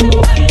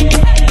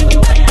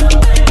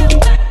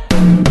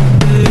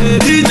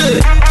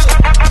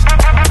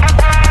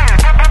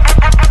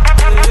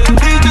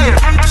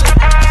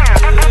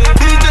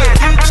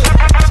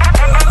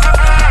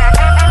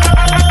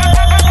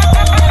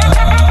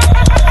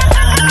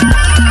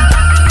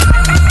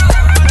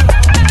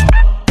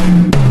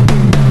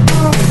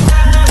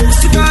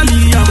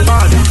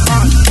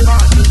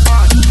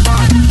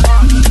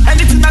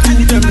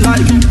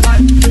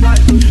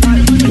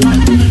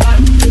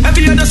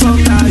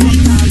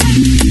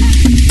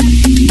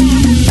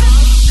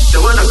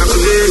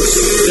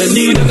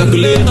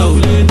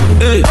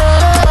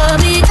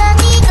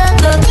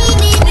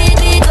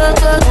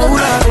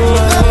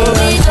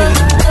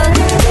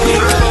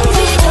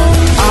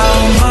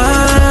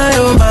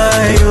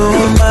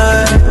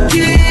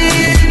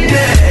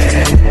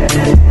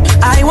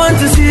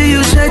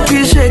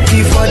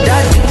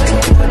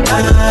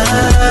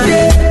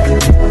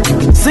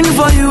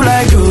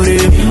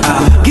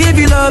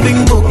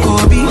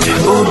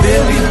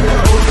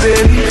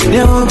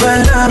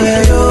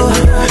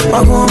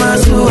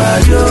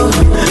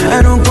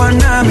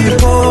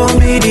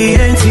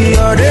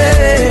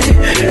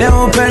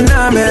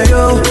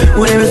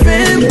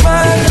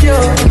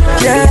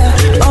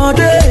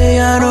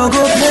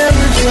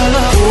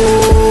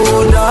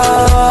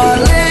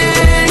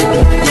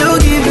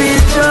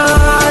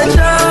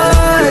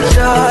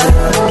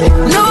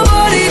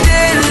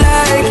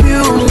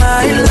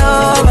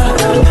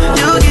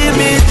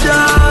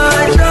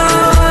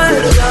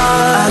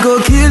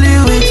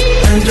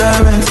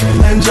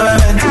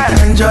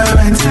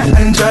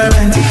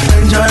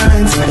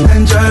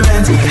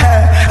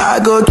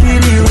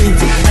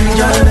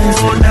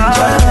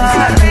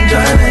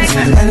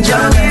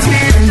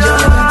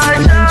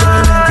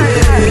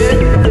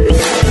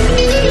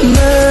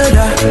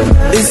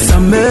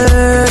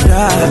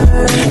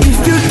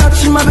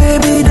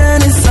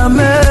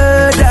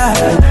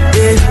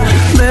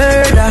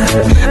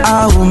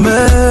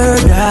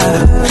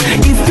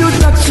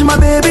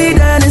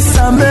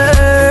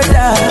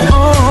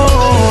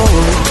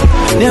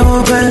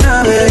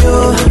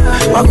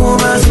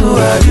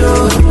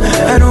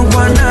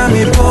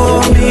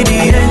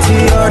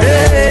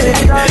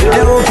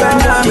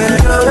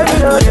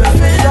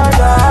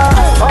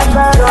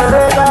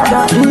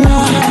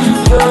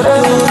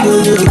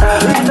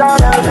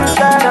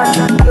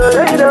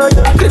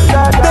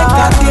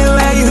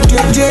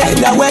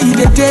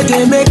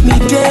 They make me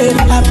dead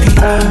happy.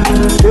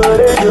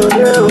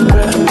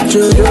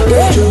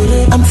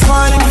 I'm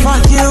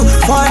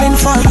falling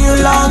for you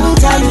long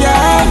time,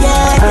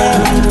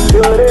 yeah.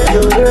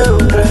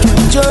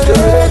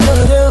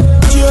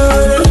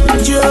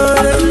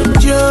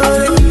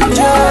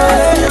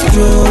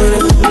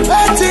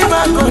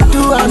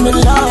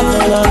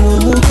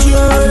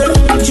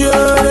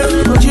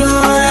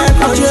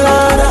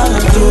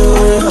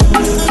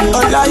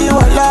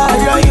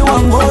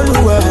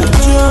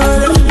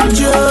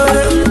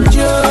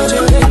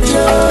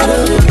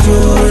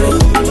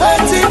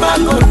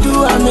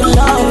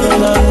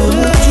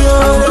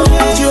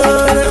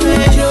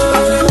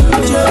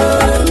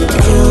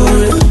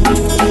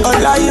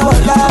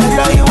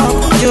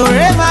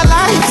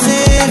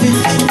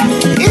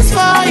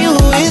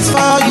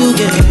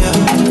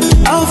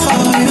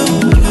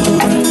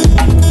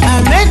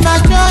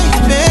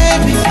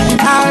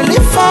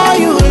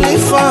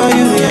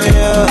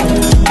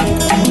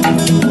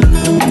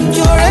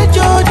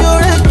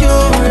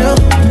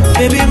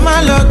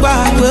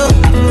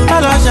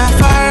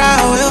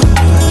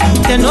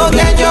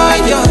 Enjoy,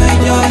 enjoy,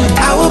 enjoy.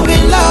 I will be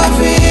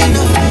loving.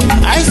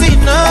 I see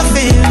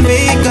nothing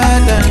bigger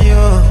than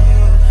you,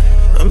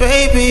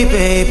 baby,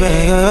 baby.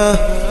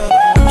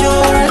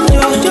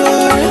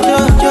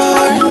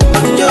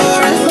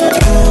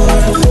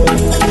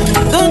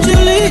 Don't you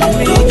leave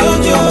me,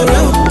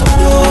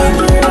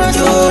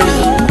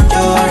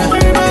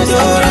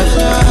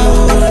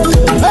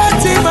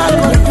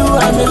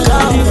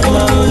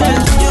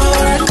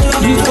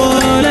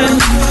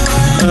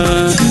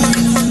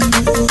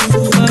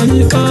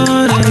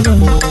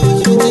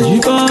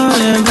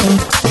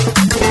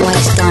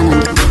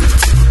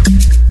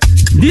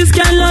 This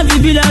kind love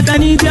it be like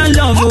an Indian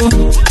love, oh.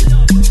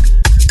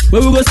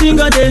 Where we go sing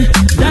all day,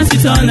 dance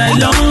it all night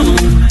long.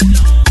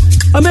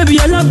 Or maybe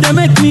your love they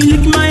make me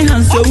lick my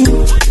hands, so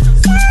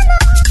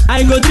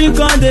I go drink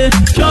all day,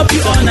 chop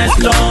you all night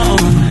long.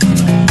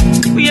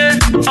 Yeah,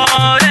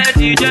 all that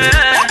DJ.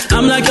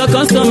 I'm like your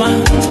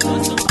customer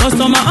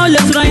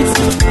always right.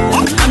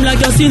 I'm like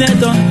your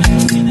senator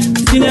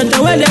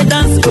where they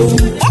dance, oh.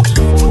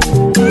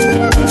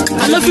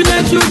 I love you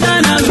let you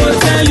down, I go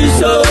tell you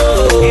so.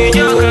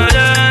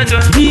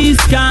 This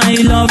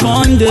kind love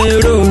on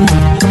the road,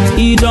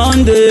 it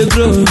on the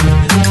grow.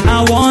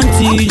 I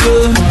want you,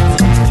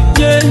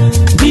 yeah.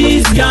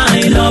 This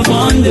kind love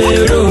on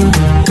the road,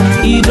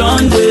 it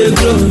on the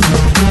grow.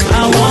 I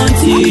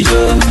want you,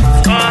 oh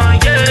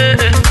yeah.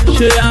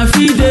 Should I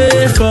feel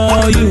there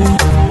for you,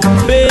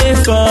 pay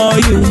for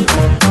you,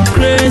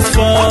 praise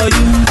for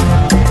you.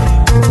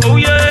 Oh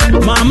yeah.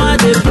 Mama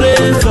they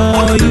pray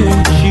for you,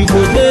 she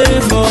go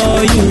there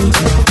for you.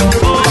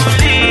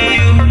 Only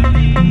you.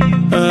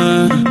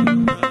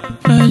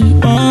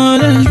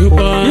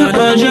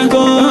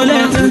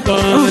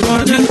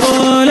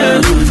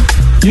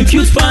 You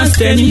cute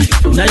fast any,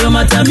 now your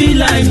matter me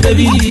like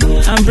baby.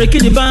 I'm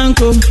breaking the bank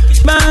for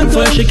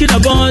shaking the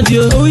body,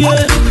 oh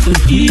yeah.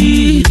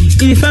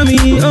 If I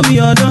me, oh me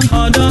order,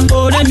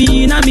 oh let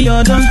me, na me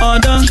order,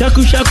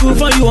 shaku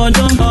for you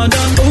order,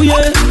 oh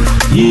yeah.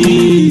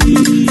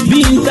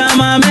 Binta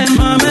mame,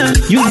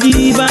 you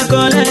give a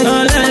collect,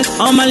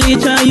 all my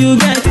litter you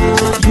get,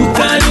 you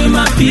carry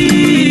my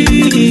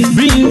peace.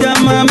 Bring the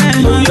mame,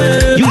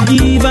 you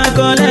give a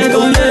collect,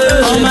 all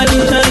my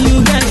litter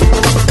you get,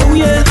 oh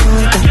yeah.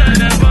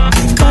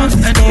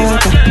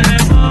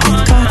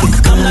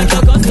 I'm like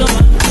a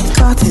customer.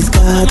 Party's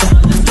got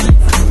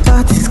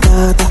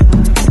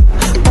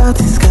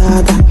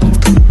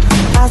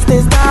as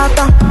they start,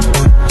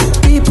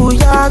 people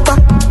yaga,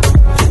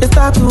 they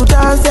start to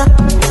dance, yeah.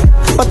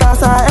 But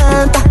as I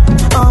enter,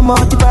 I'm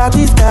on the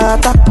party's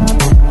got,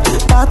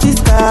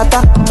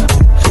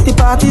 the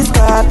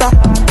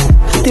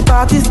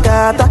party's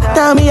got.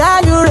 Tell me,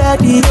 are you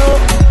ready, yo?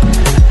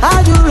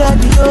 Are you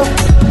ready, yo?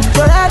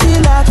 You're ready,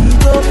 like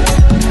it, yo.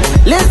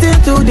 Listen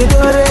to the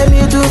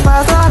do-re-mi do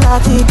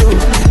pass-a-la-ti-do.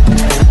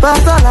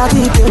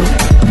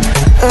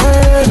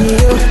 Hey,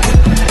 yo.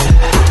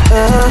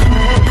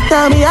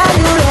 Tell me, are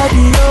you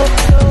ready, yo?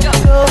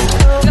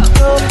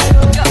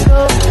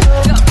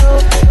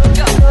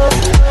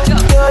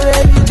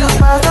 Do-re-mi do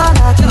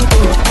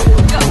pass-a-la-ti-do.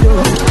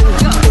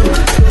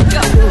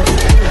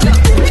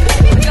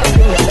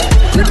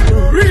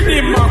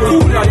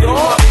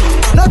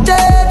 No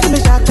day to me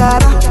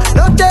shakara,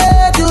 no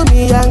day to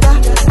me yanga.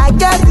 I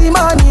get the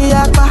money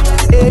yakpa,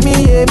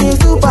 emi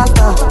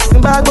superstar.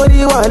 Simba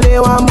godi wale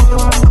wamu,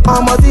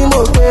 omo ti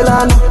mo pe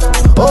lanu.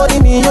 Ori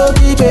mi yo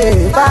gibe,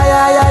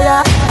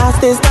 fire. As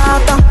they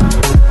start,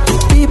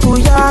 people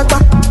yakpa,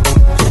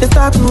 they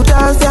start to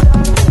dance, yeah.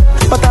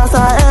 But as I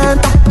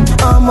enter,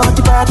 omo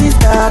the party's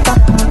got,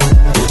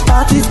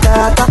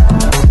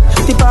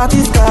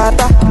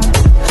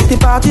 the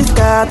party's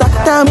got.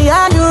 Tell me,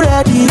 are you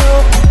ready,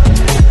 yo?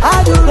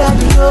 Are you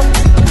ready, yo?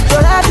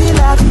 You're ready,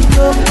 like it,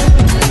 yo.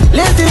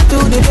 Listen to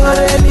the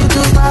do-re-mi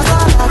do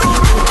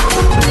pass-a-la-ti-do.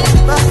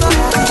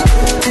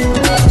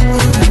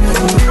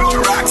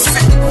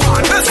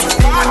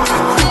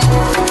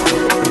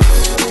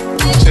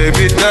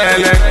 Ṣebí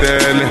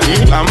tẹ́lẹ̀tẹ́lẹ̀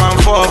la máa ń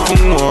fọ́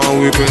fún wọn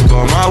wípé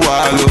kàn máa wà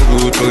lóru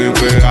torí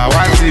pé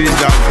àwa ti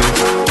jàpé.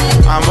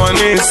 Àmọ́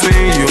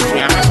nísìnyí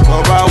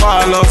lọ́ba wà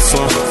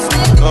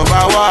lọ́sàn-án lọ́ba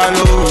wà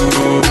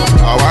lóru.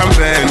 Àwa ń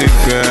bẹ̀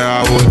nífẹ̀ẹ́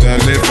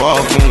àwòdẹ̀lẹ̀ fọ́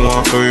fún wọn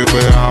torí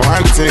pé àwa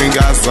ń tí ń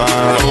ga sa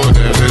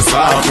àwòdẹ̀lẹ̀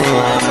sá fún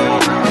wọn.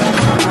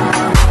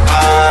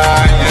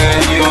 Ayé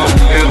yóò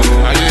lé o,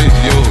 ayé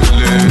yóò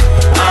lé,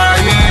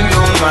 ayé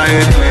ló máa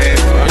yé lé,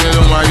 ayé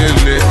ló máa yé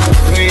lé.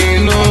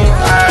 Nínú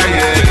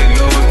ayé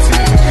ló ti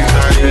fi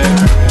ayé,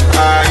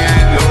 ayé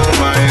ló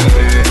máa yé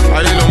lé,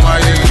 ayé ló máa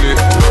yé lé.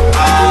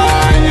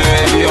 Ayé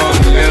yóò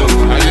lé o,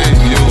 ayé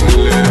yóò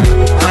lé,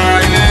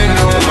 ayé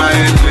ló máa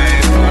yé lé,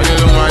 ayé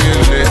ló máa yé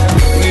lé.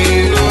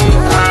 Nínú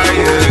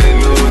ayé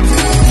ló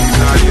ti fi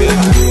ayé,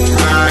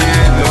 ayé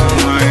ló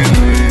máa yé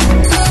lé.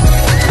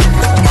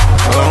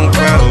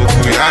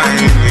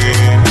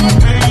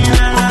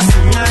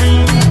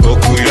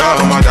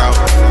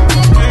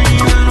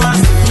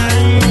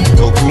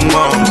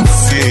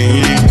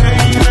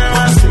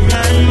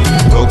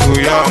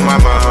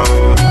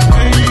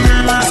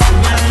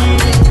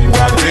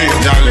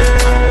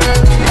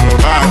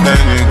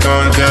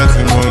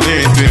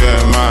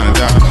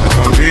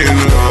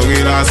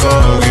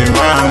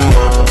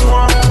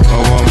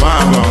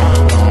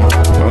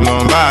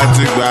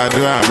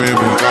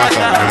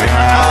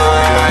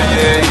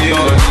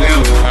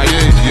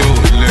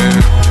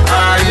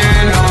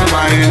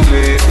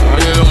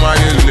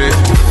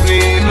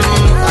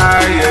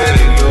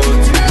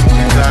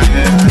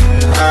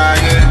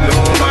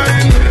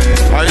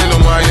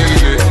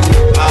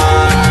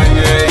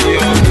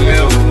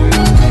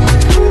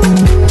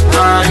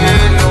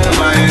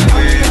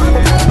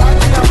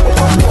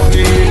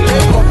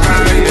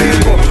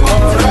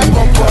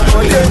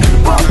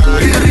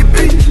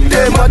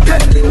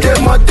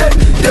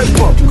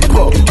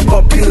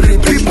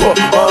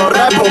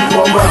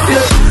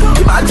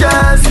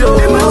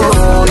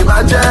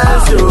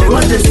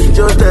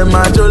 them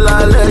a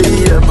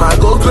jolly, yeah, my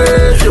go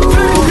crazy,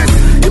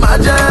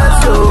 Imagine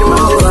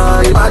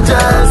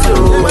you,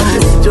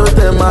 just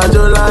them a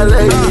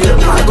jolly, yeah,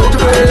 my go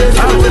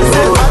crazy.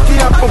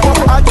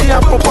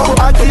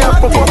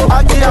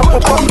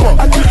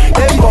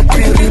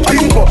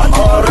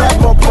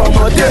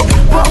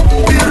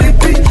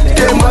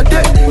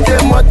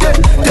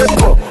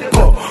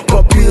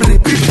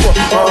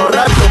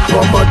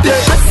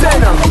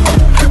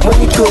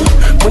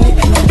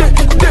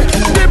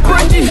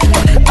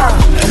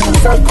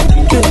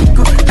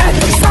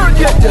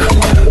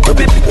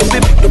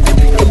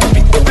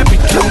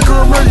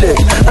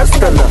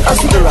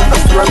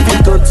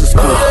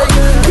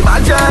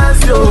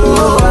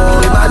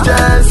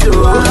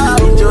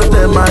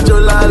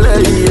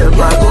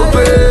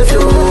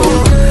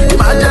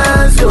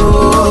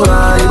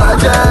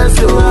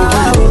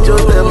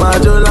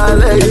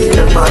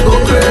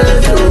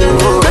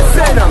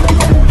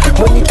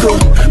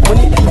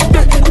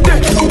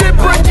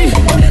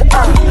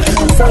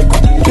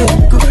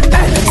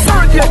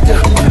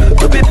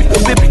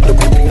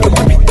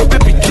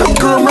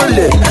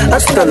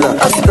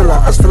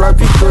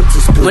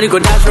 Money go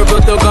dash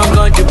roboto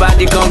gun you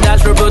body come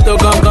dash roboto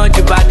gun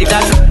you body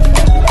dash.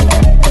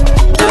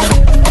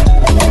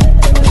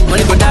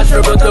 Money go dash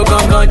roboto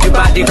gun you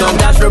body come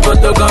dash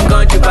roboto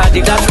gun you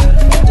body dash.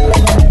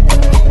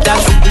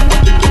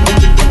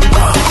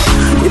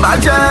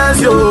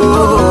 Imagine you,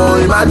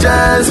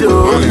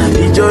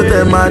 ijo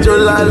them a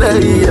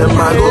jolly, yeah,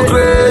 my go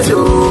crazy,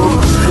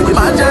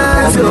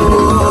 Imagine you,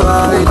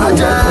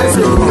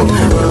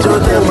 ijo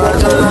them a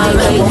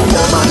jolly,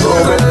 yeah, my go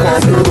crazy.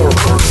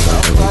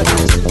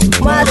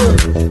 Madu,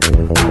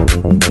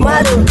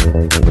 Madu,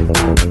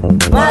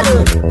 Madu,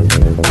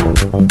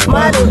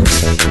 Madu,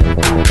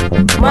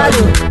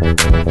 Madu,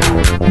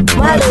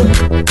 Madu,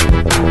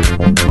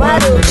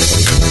 Madu,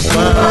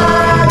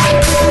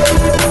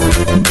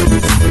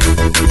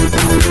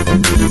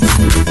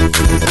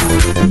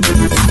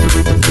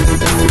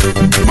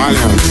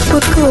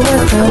 Buku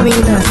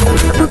berpamina,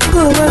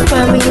 buku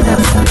berpamina,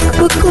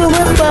 buku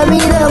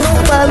berpamina,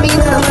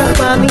 berpamina,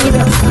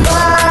 berpamina.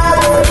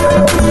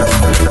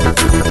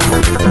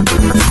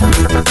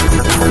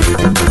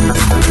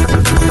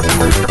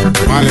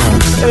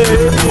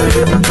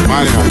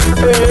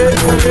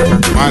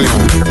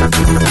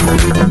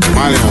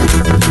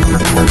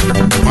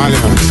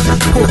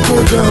 Poco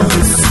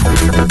dance,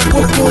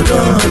 poco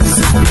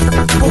dance,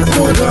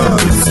 poco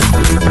dance,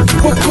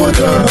 poco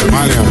dance,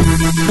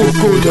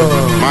 poco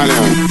dance,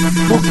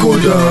 poco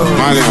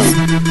dance,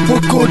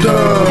 poco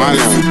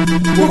dance,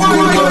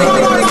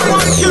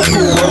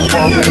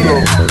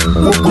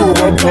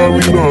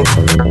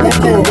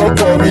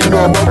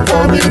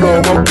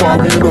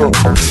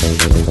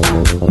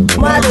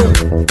 Madu,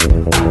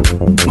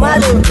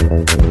 Madu,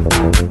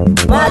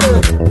 Madu,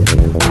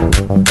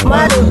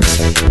 Madu,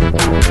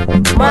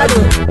 Madu,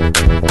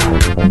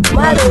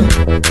 Madu,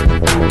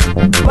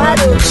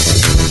 Madu,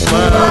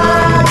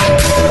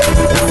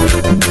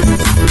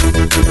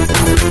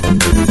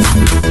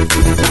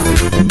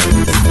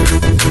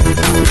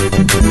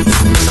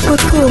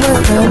 Buku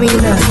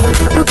berpamina,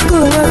 buku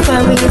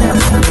berpamina,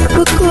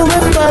 buku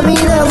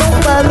berpamina,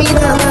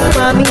 berpamina,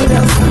 berpamina.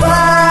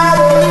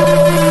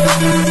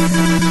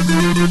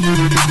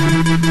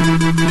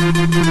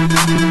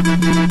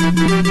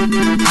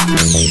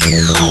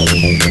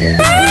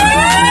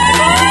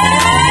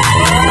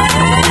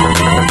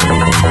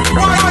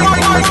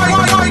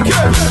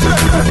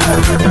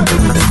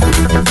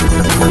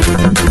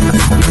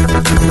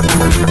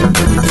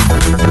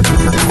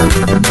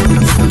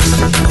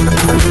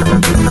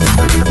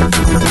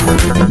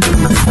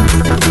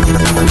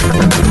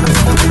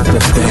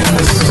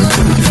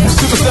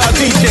 Superstar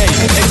DJ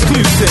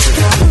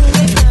exclusive.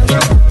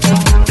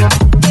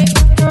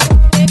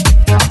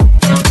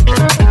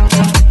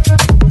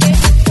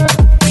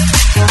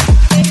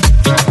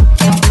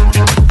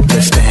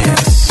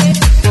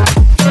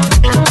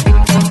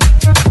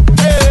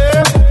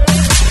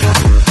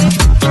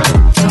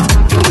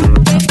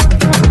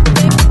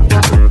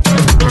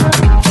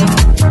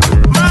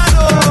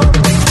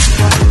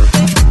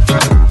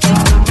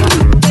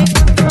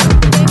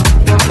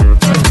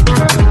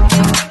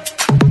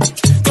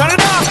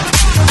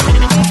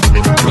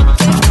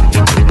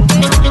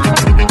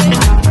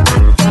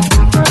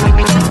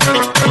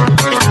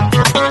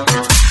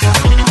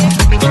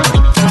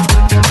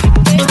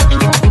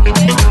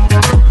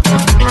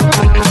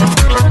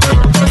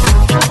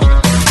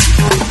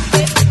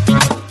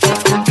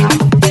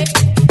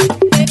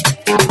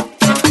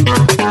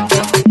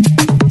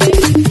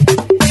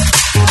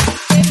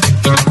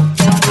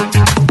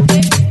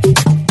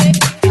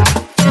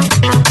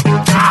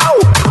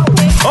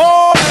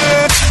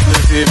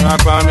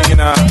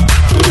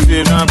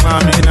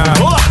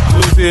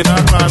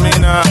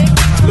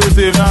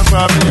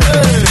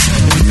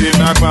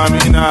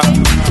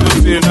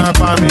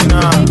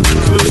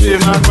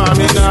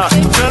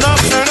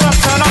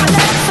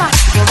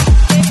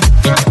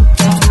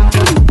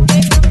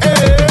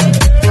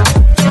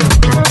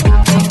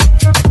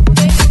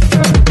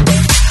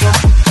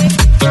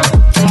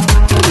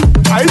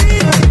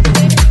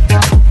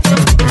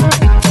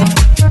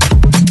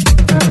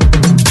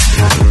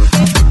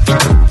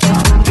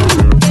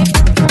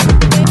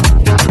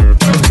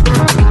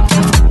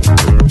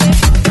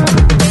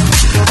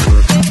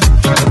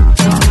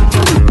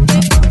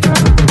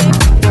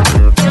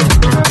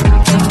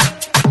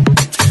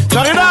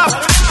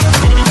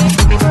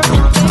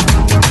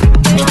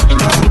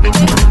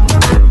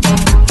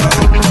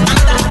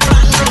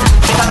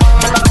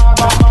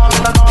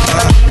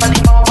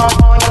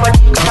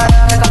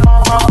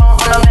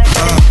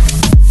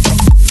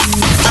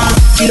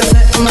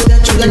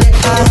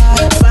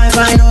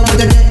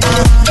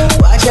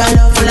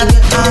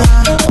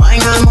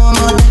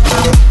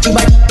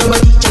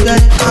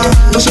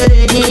 mo ṣe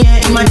lè ní ẹ̀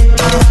ìmọ̀dé.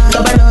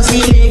 Tọ́ba lọ sí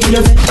ilé kí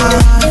ló fẹ́.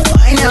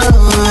 Why now,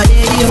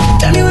 lady?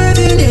 Tell me where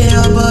you dey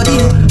your body.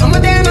 I'm a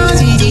damn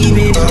Zizi,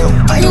 baby.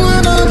 Why you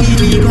wanna give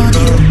me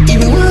body? If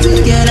you want to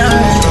get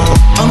out,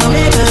 I'ma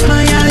make a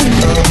smile.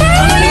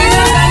 I'ma need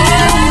a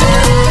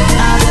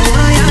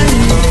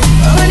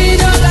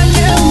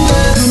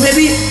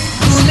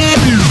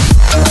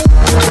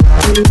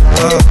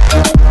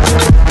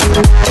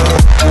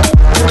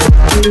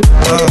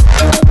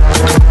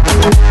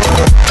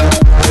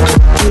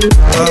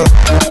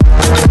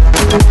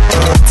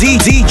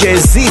DJ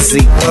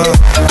Zizi.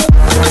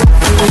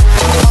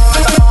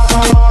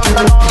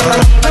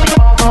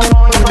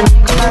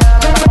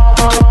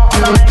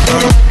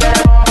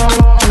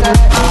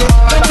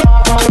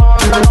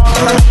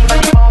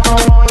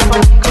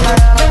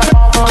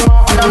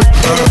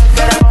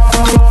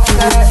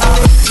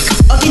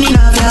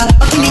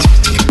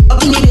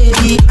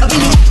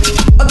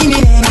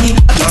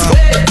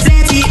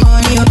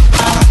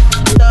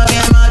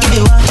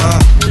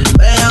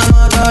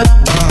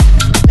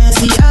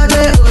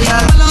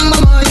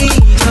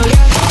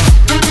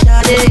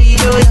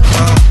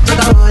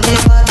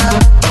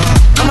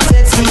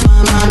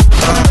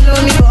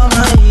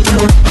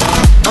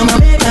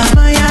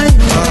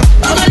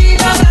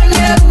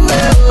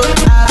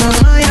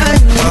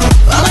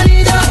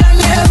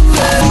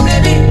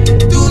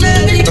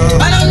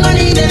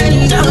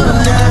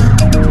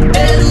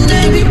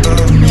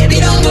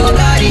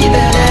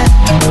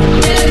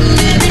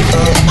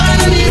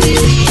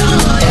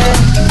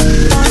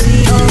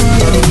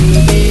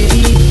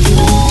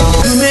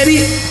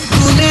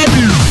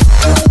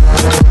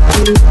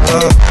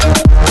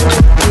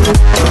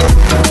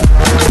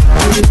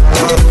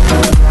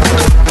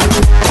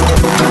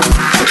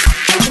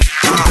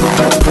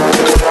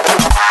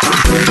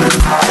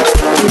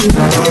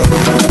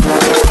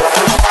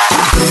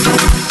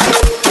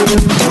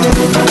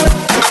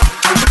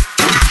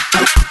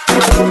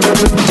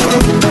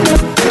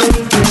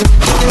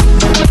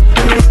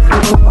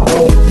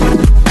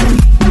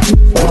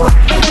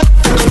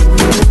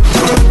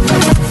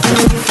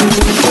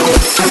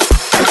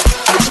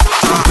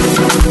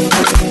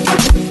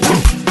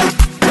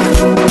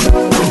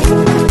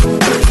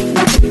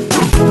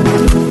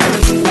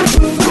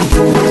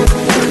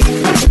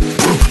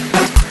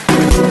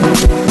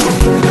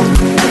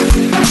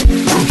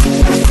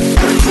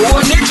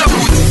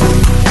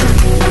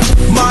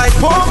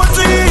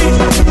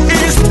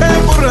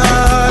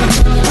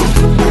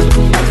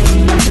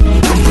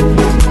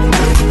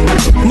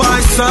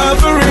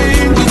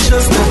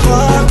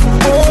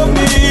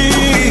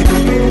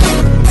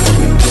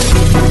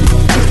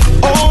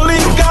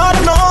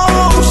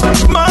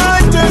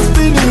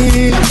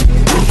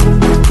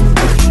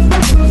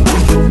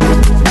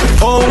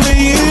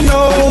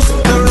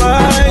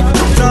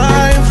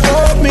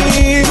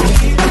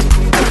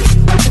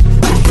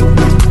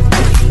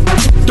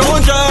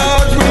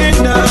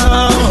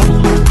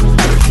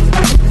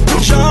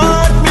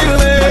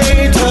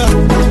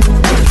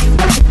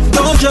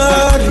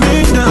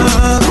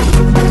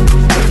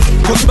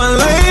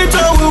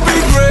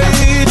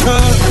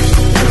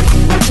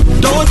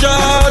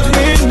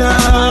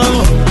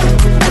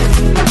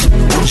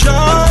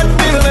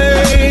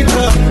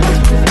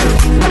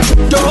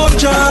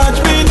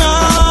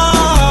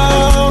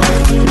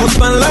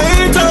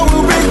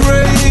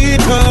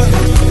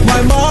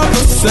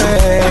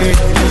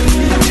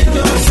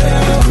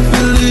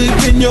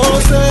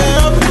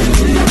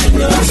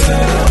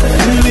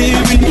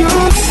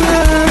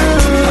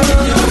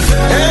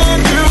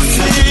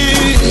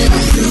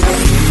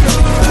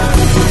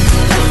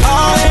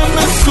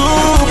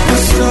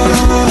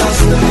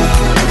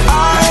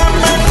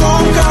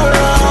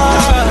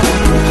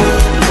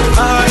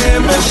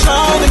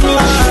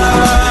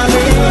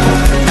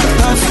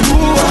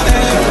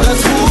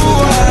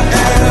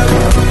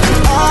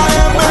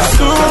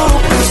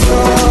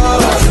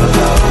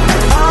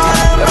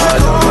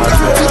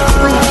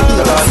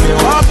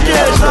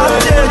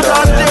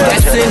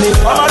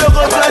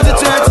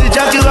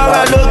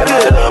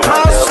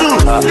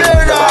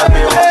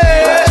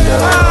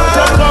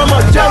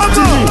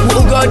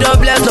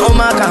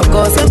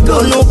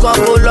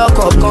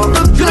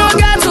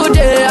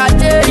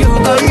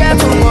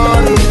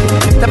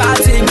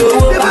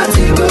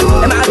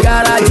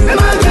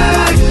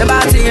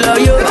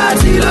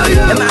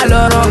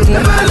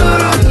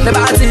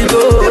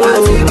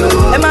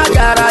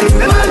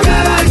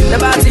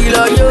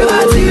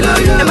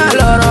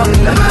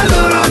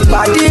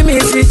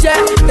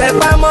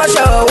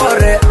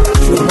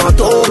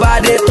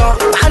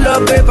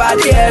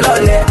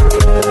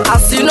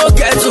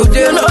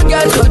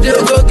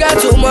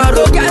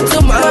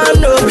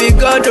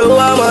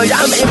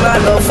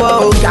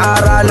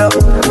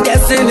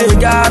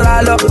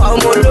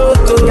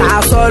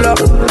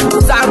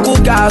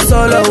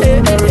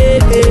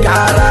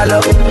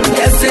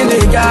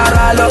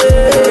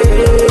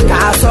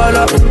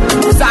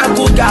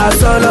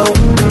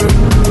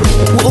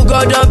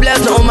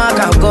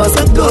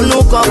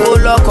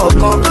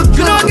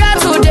 You don't get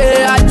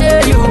today, I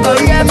dare you, go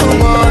get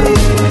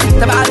tomorrow.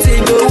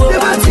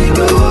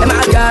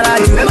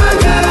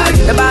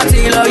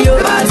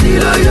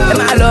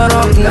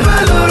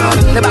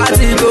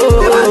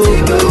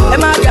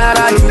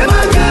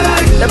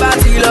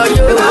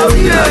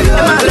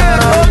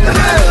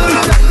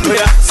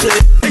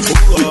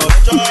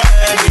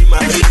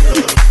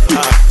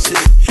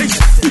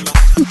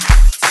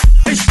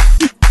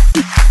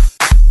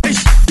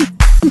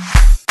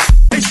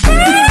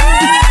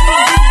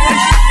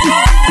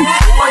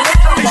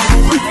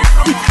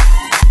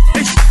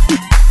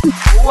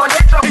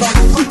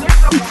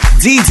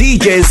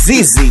 DJ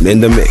Zizi in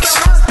the mix.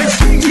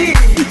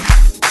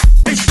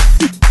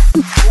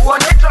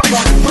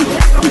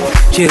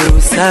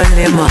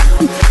 Jerusalema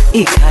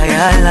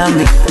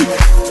ikayalami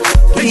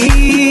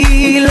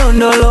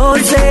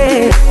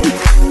ilondoloze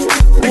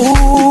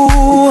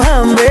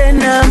uhambe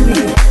nami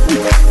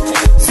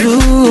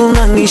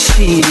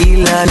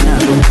zungangishilana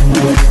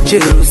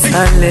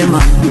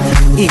Jerusalema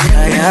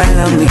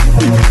ikayalami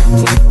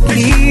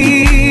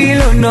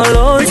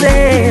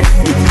ilondoloze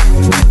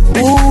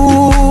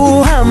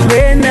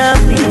uhambe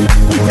nami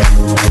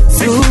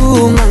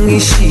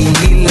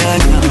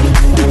zungangishilana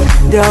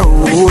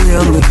dawo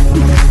yami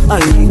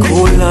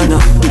ayikholana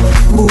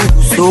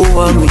buso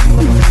wami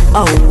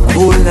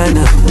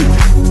awukholana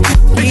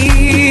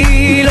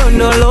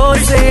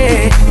ilondoloze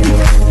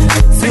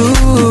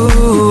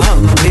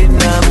zuhambe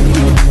nami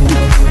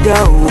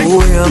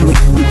dawo yami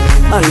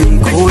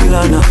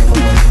ayikholana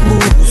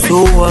buso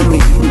wami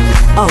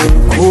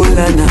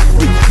awukholana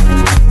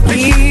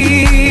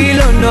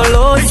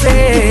ilondoloze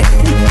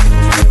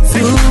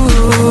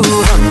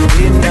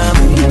zuhambe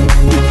nami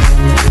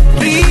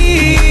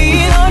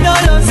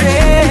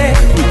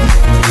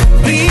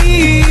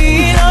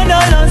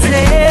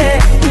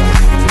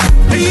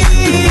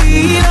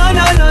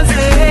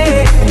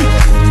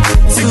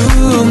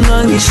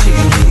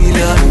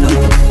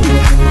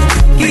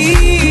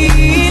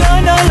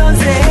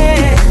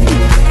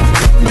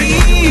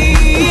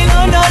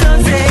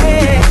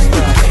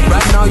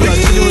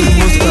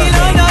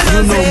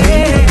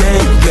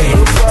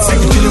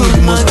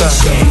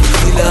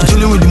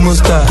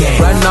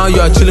Right now you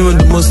are chilling with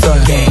the monster.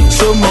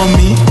 Show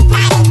mommy,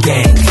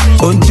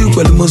 don't you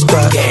with the monster?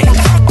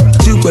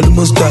 You with the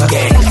monster,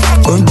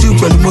 don't you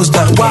with the monster?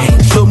 Wow,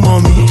 show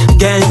mommy,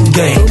 gang.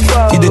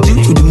 You the do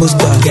with the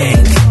monster,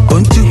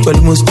 don't you with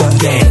the monster?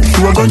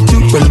 You are going to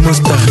with the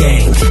monster.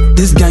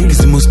 This gang is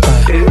the monster.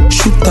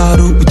 Shoot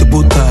arrow with the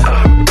bow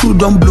tie. True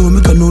don't blow,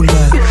 make a no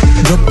lie.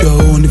 Drop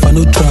your own if I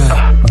no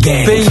try.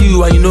 Pay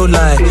you and you no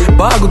lie,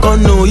 but I go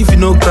can't know if you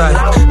no cry.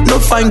 No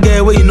fine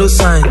girl where you no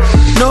sign,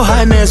 no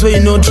highness where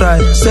you no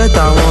try. Set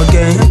I want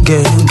gang,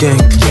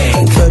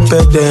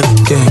 pepper them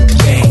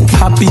gang,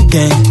 happy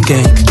gang,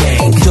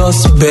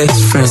 just best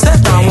friends.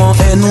 Set I want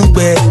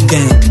anywhere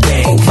gang,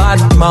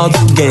 bad mouth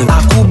gang,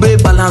 Akube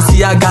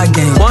Balenciaga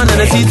gang,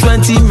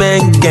 120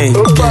 men gang.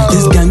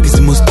 This gang is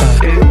the most high.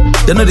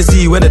 They know they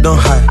see when they don't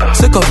hide.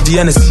 Sick of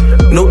the NSC,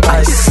 no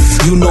ice.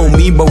 You know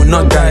me, but we're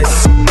not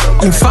guys.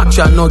 In fact,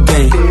 you are not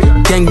gang.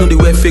 Gang don't they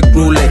wear fake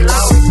Rolex.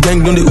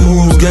 Gang don't they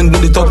ooze. Gang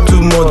don't they talk too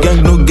much.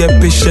 Gang don't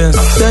get patience.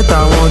 Set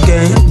I want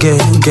gang.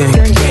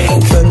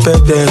 Pepper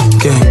them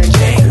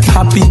gang.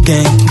 Happy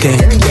gang.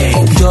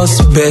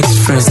 Just best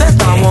friends.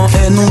 Set I want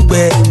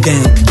anywhere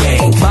gang.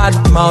 Bad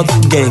mouth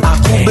gang.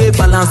 Akube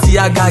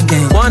Balenciaga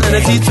gang.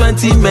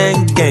 120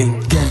 men gang.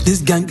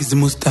 This gang is the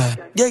most high.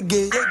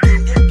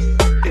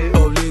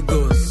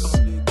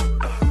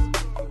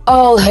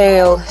 All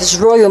hail His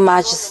Royal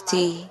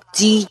Majesty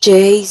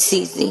DJ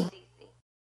Zizi.